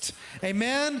Christ.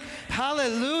 Amen.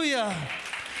 Hallelujah.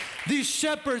 These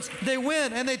shepherds, they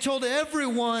went and they told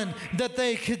everyone that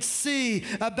they could see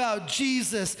about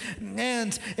Jesus.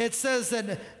 And it says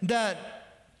that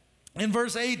in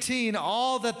verse 18,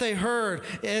 all that they heard,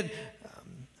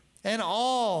 and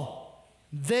all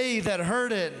they that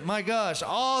heard it, my gosh,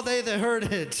 all they that heard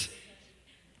it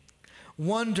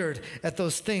wondered at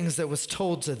those things that was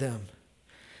told to them.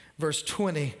 Verse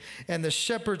 20, and the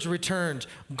shepherds returned,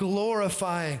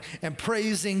 glorifying and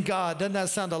praising God. Doesn't that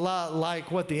sound a lot like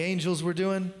what the angels were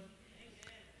doing?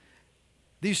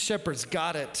 These shepherds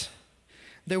got it.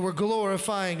 They were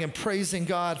glorifying and praising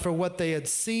God for what they had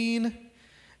seen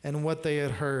and what they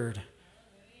had heard.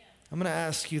 I'm going to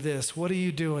ask you this. What are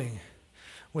you doing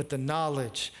with the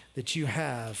knowledge that you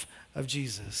have of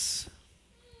Jesus?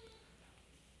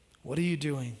 What are you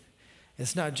doing?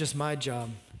 It's not just my job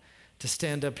to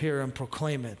stand up here and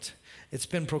proclaim it. It's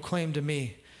been proclaimed to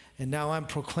me, and now I'm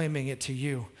proclaiming it to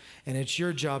you. And it's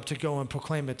your job to go and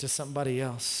proclaim it to somebody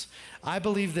else. I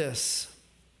believe this.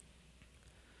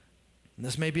 And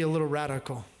this may be a little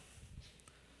radical.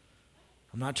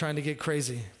 I'm not trying to get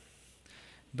crazy.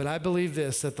 But I believe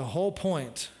this, that the whole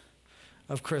point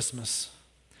of Christmas,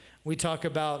 we talk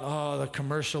about, the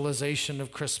commercialization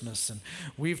of Christmas, and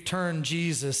we've turned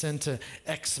Jesus into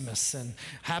Xmas and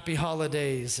happy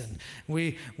holidays, and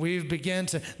we've begun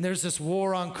to, there's this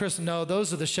war on Christmas. No,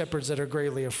 those are the shepherds that are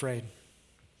greatly afraid.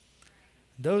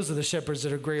 Those are the shepherds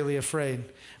that are greatly afraid.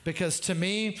 Because to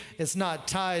me, it's not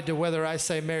tied to whether I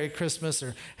say Merry Christmas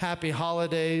or Happy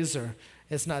Holidays, or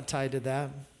it's not tied to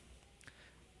that.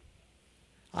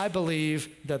 I believe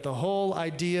that the whole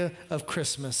idea of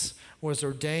Christmas was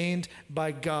ordained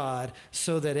by God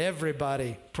so that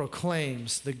everybody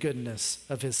proclaims the goodness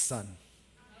of his Son.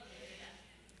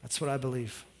 That's what I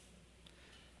believe.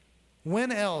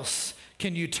 When else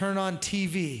can you turn on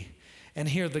TV and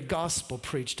hear the gospel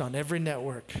preached on every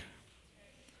network?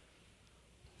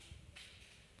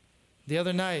 The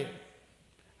other night,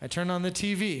 I turned on the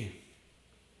TV.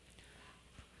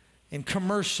 In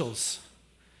commercials,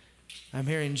 I'm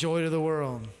hearing Joy to the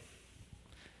World.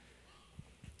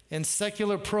 In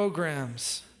secular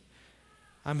programs,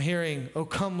 I'm hearing, Oh,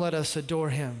 come let us adore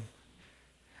him.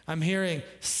 I'm hearing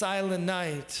Silent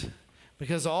Night,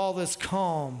 because all is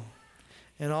calm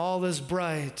and all is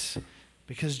bright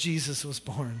because Jesus was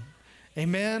born.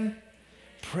 Amen?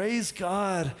 Praise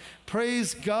God.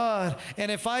 Praise God.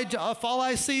 And if all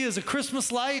I see is a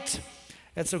Christmas light,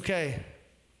 that's okay.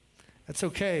 That's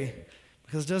okay.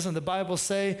 Because doesn't the Bible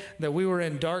say that we were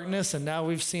in darkness and now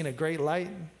we've seen a great light?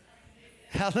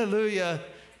 Hallelujah.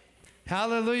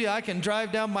 Hallelujah. I can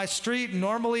drive down my street.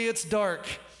 Normally it's dark.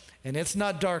 And it's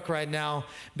not dark right now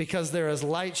because there is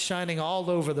light shining all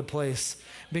over the place.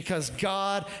 Because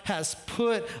God has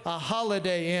put a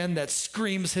holiday in that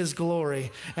screams his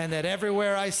glory. And that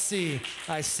everywhere I see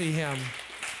him.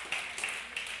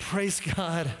 Praise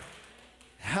God.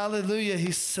 Hallelujah.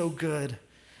 He's so good.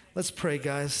 Let's pray,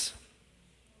 guys.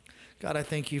 God, I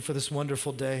thank you for this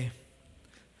wonderful day.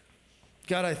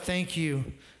 God, I thank you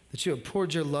that you have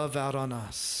poured your love out on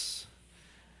us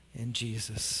in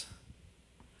Jesus.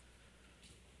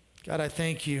 God, I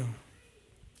thank you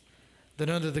that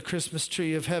under the Christmas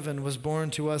tree of heaven was born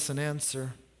to us an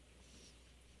answer.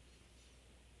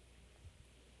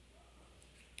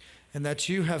 And that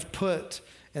you have put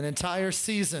an entire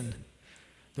season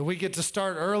that we get to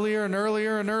start earlier and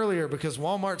earlier and earlier because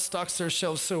Walmart stocks their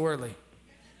shelves so early.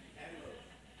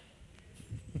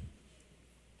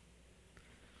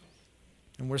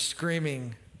 And we're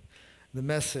screaming the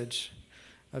message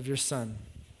of your Son.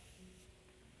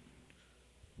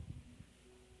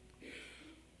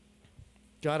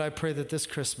 God, I pray that this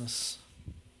Christmas,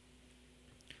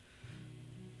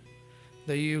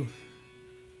 that you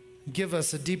give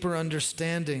us a deeper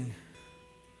understanding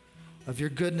of your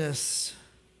goodness.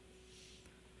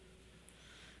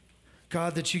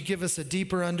 God, that you give us a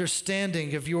deeper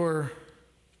understanding of your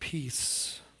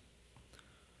peace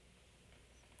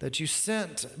that you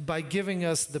sent by giving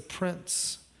us the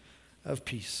Prince of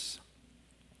Peace,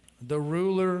 the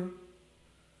ruler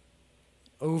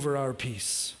over our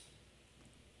peace,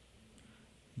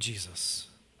 Jesus.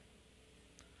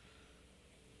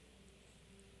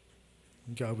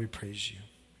 God, we praise you.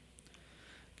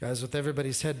 Guys, with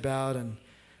everybody's head bowed and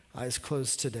eyes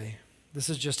closed today, this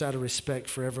is just out of respect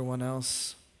for everyone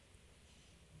else.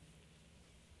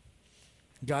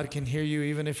 God can hear you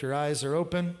even if your eyes are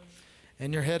open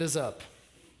and your head is up.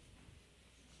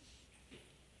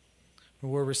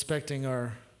 We're respecting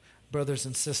our brothers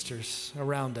and sisters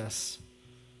around us.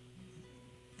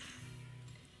 I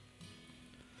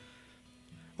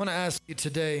want to ask you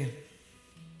today,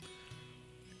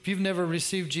 if you've never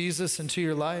received Jesus into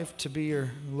your life to be your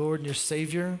Lord and your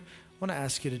Savior, I want to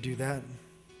ask you to do that.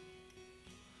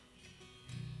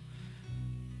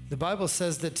 The Bible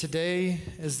says that today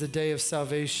is the day of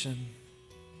salvation.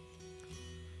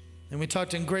 And we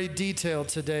talked in great detail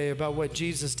today about what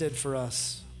Jesus did for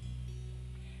us.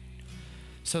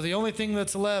 So the only thing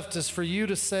that's left is for you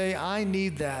to say, I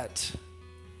need that.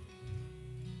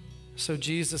 So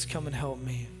Jesus, come and help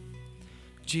me.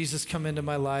 Jesus, come into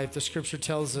my life. The scripture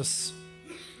tells us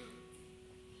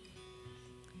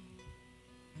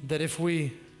that if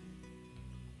we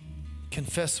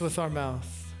confess with our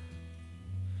mouth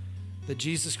that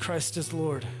Jesus Christ is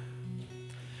Lord.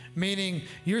 Meaning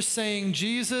you're saying,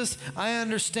 Jesus, I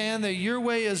understand that your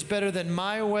way is better than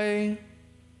my way,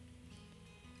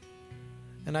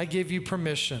 and I give you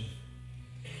permission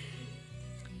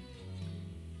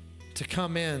to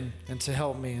come in and to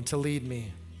help me and to lead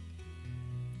me.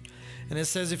 And it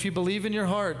says, if you believe in your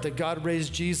heart that God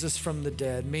raised Jesus from the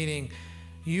dead, meaning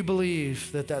you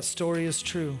believe that that story is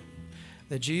true,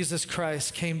 that Jesus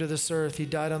Christ came to this earth, he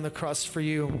died on the cross for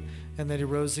you, and that he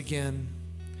rose again.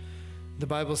 The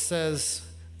Bible says,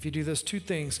 if you do those two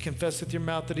things, confess with your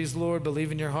mouth that he's Lord,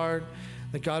 believe in your heart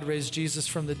that God raised Jesus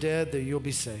from the dead, that you'll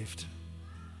be saved.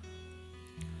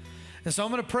 And so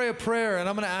I'm going to pray a prayer, and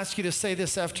I'm going to ask you to say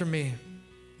this after me.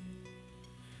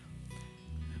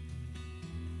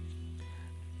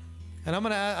 And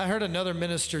I heard another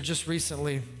minister just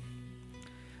recently.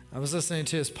 I was listening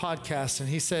to his podcast, and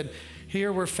he said,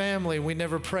 here we're family, we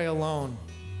never pray alone.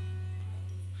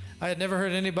 I had never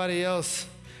heard anybody else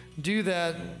do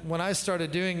that when I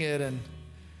started doing it,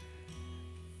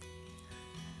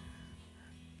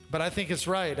 but I think it's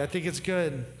right. I think it's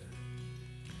good.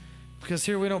 Because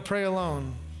here we don't pray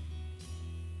alone.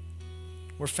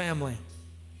 We're family.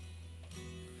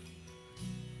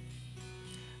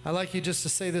 I'd like you just to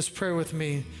say this prayer with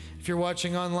me. If you're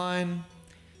watching online,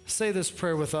 say this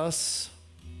prayer with us.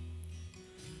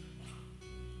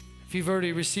 If you've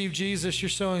already received Jesus, you're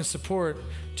showing support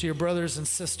to your brothers and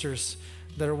sisters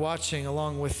that are watching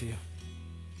along with you.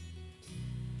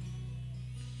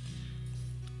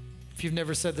 If you've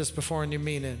never said this before and you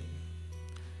mean it,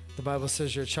 the Bible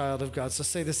says you're a child of God. So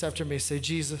say this after me. Say,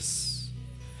 Jesus,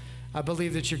 I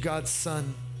believe that you're God's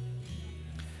son.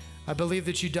 I believe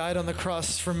that you died on the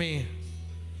cross for me.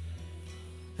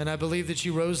 And I believe that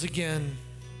you rose again.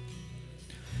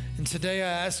 And today I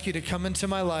ask you to come into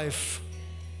my life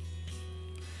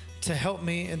to help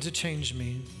me and to change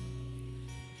me.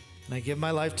 And I give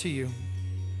my life to you.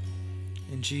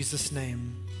 In Jesus'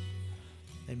 name,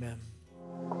 amen.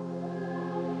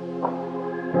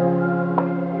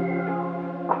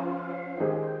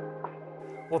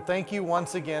 Well, thank you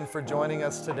once again for joining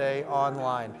us today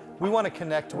online. We want to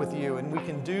connect with you, and we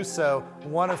can do so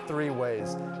one of three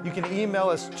ways. You can email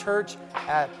us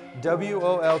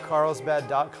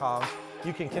church@wolcarlsbad.com.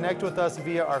 You can connect with us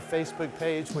via our Facebook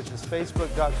page, which is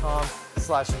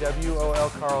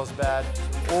facebook.com/WOLCarlsbad,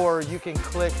 or you can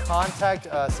click Contact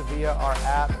Us via our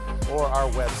app or our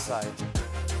website.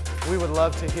 We would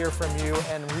love to hear from you,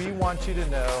 and we want you to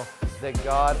know that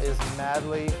God is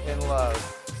madly in love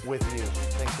with you.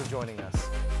 Thanks for joining us.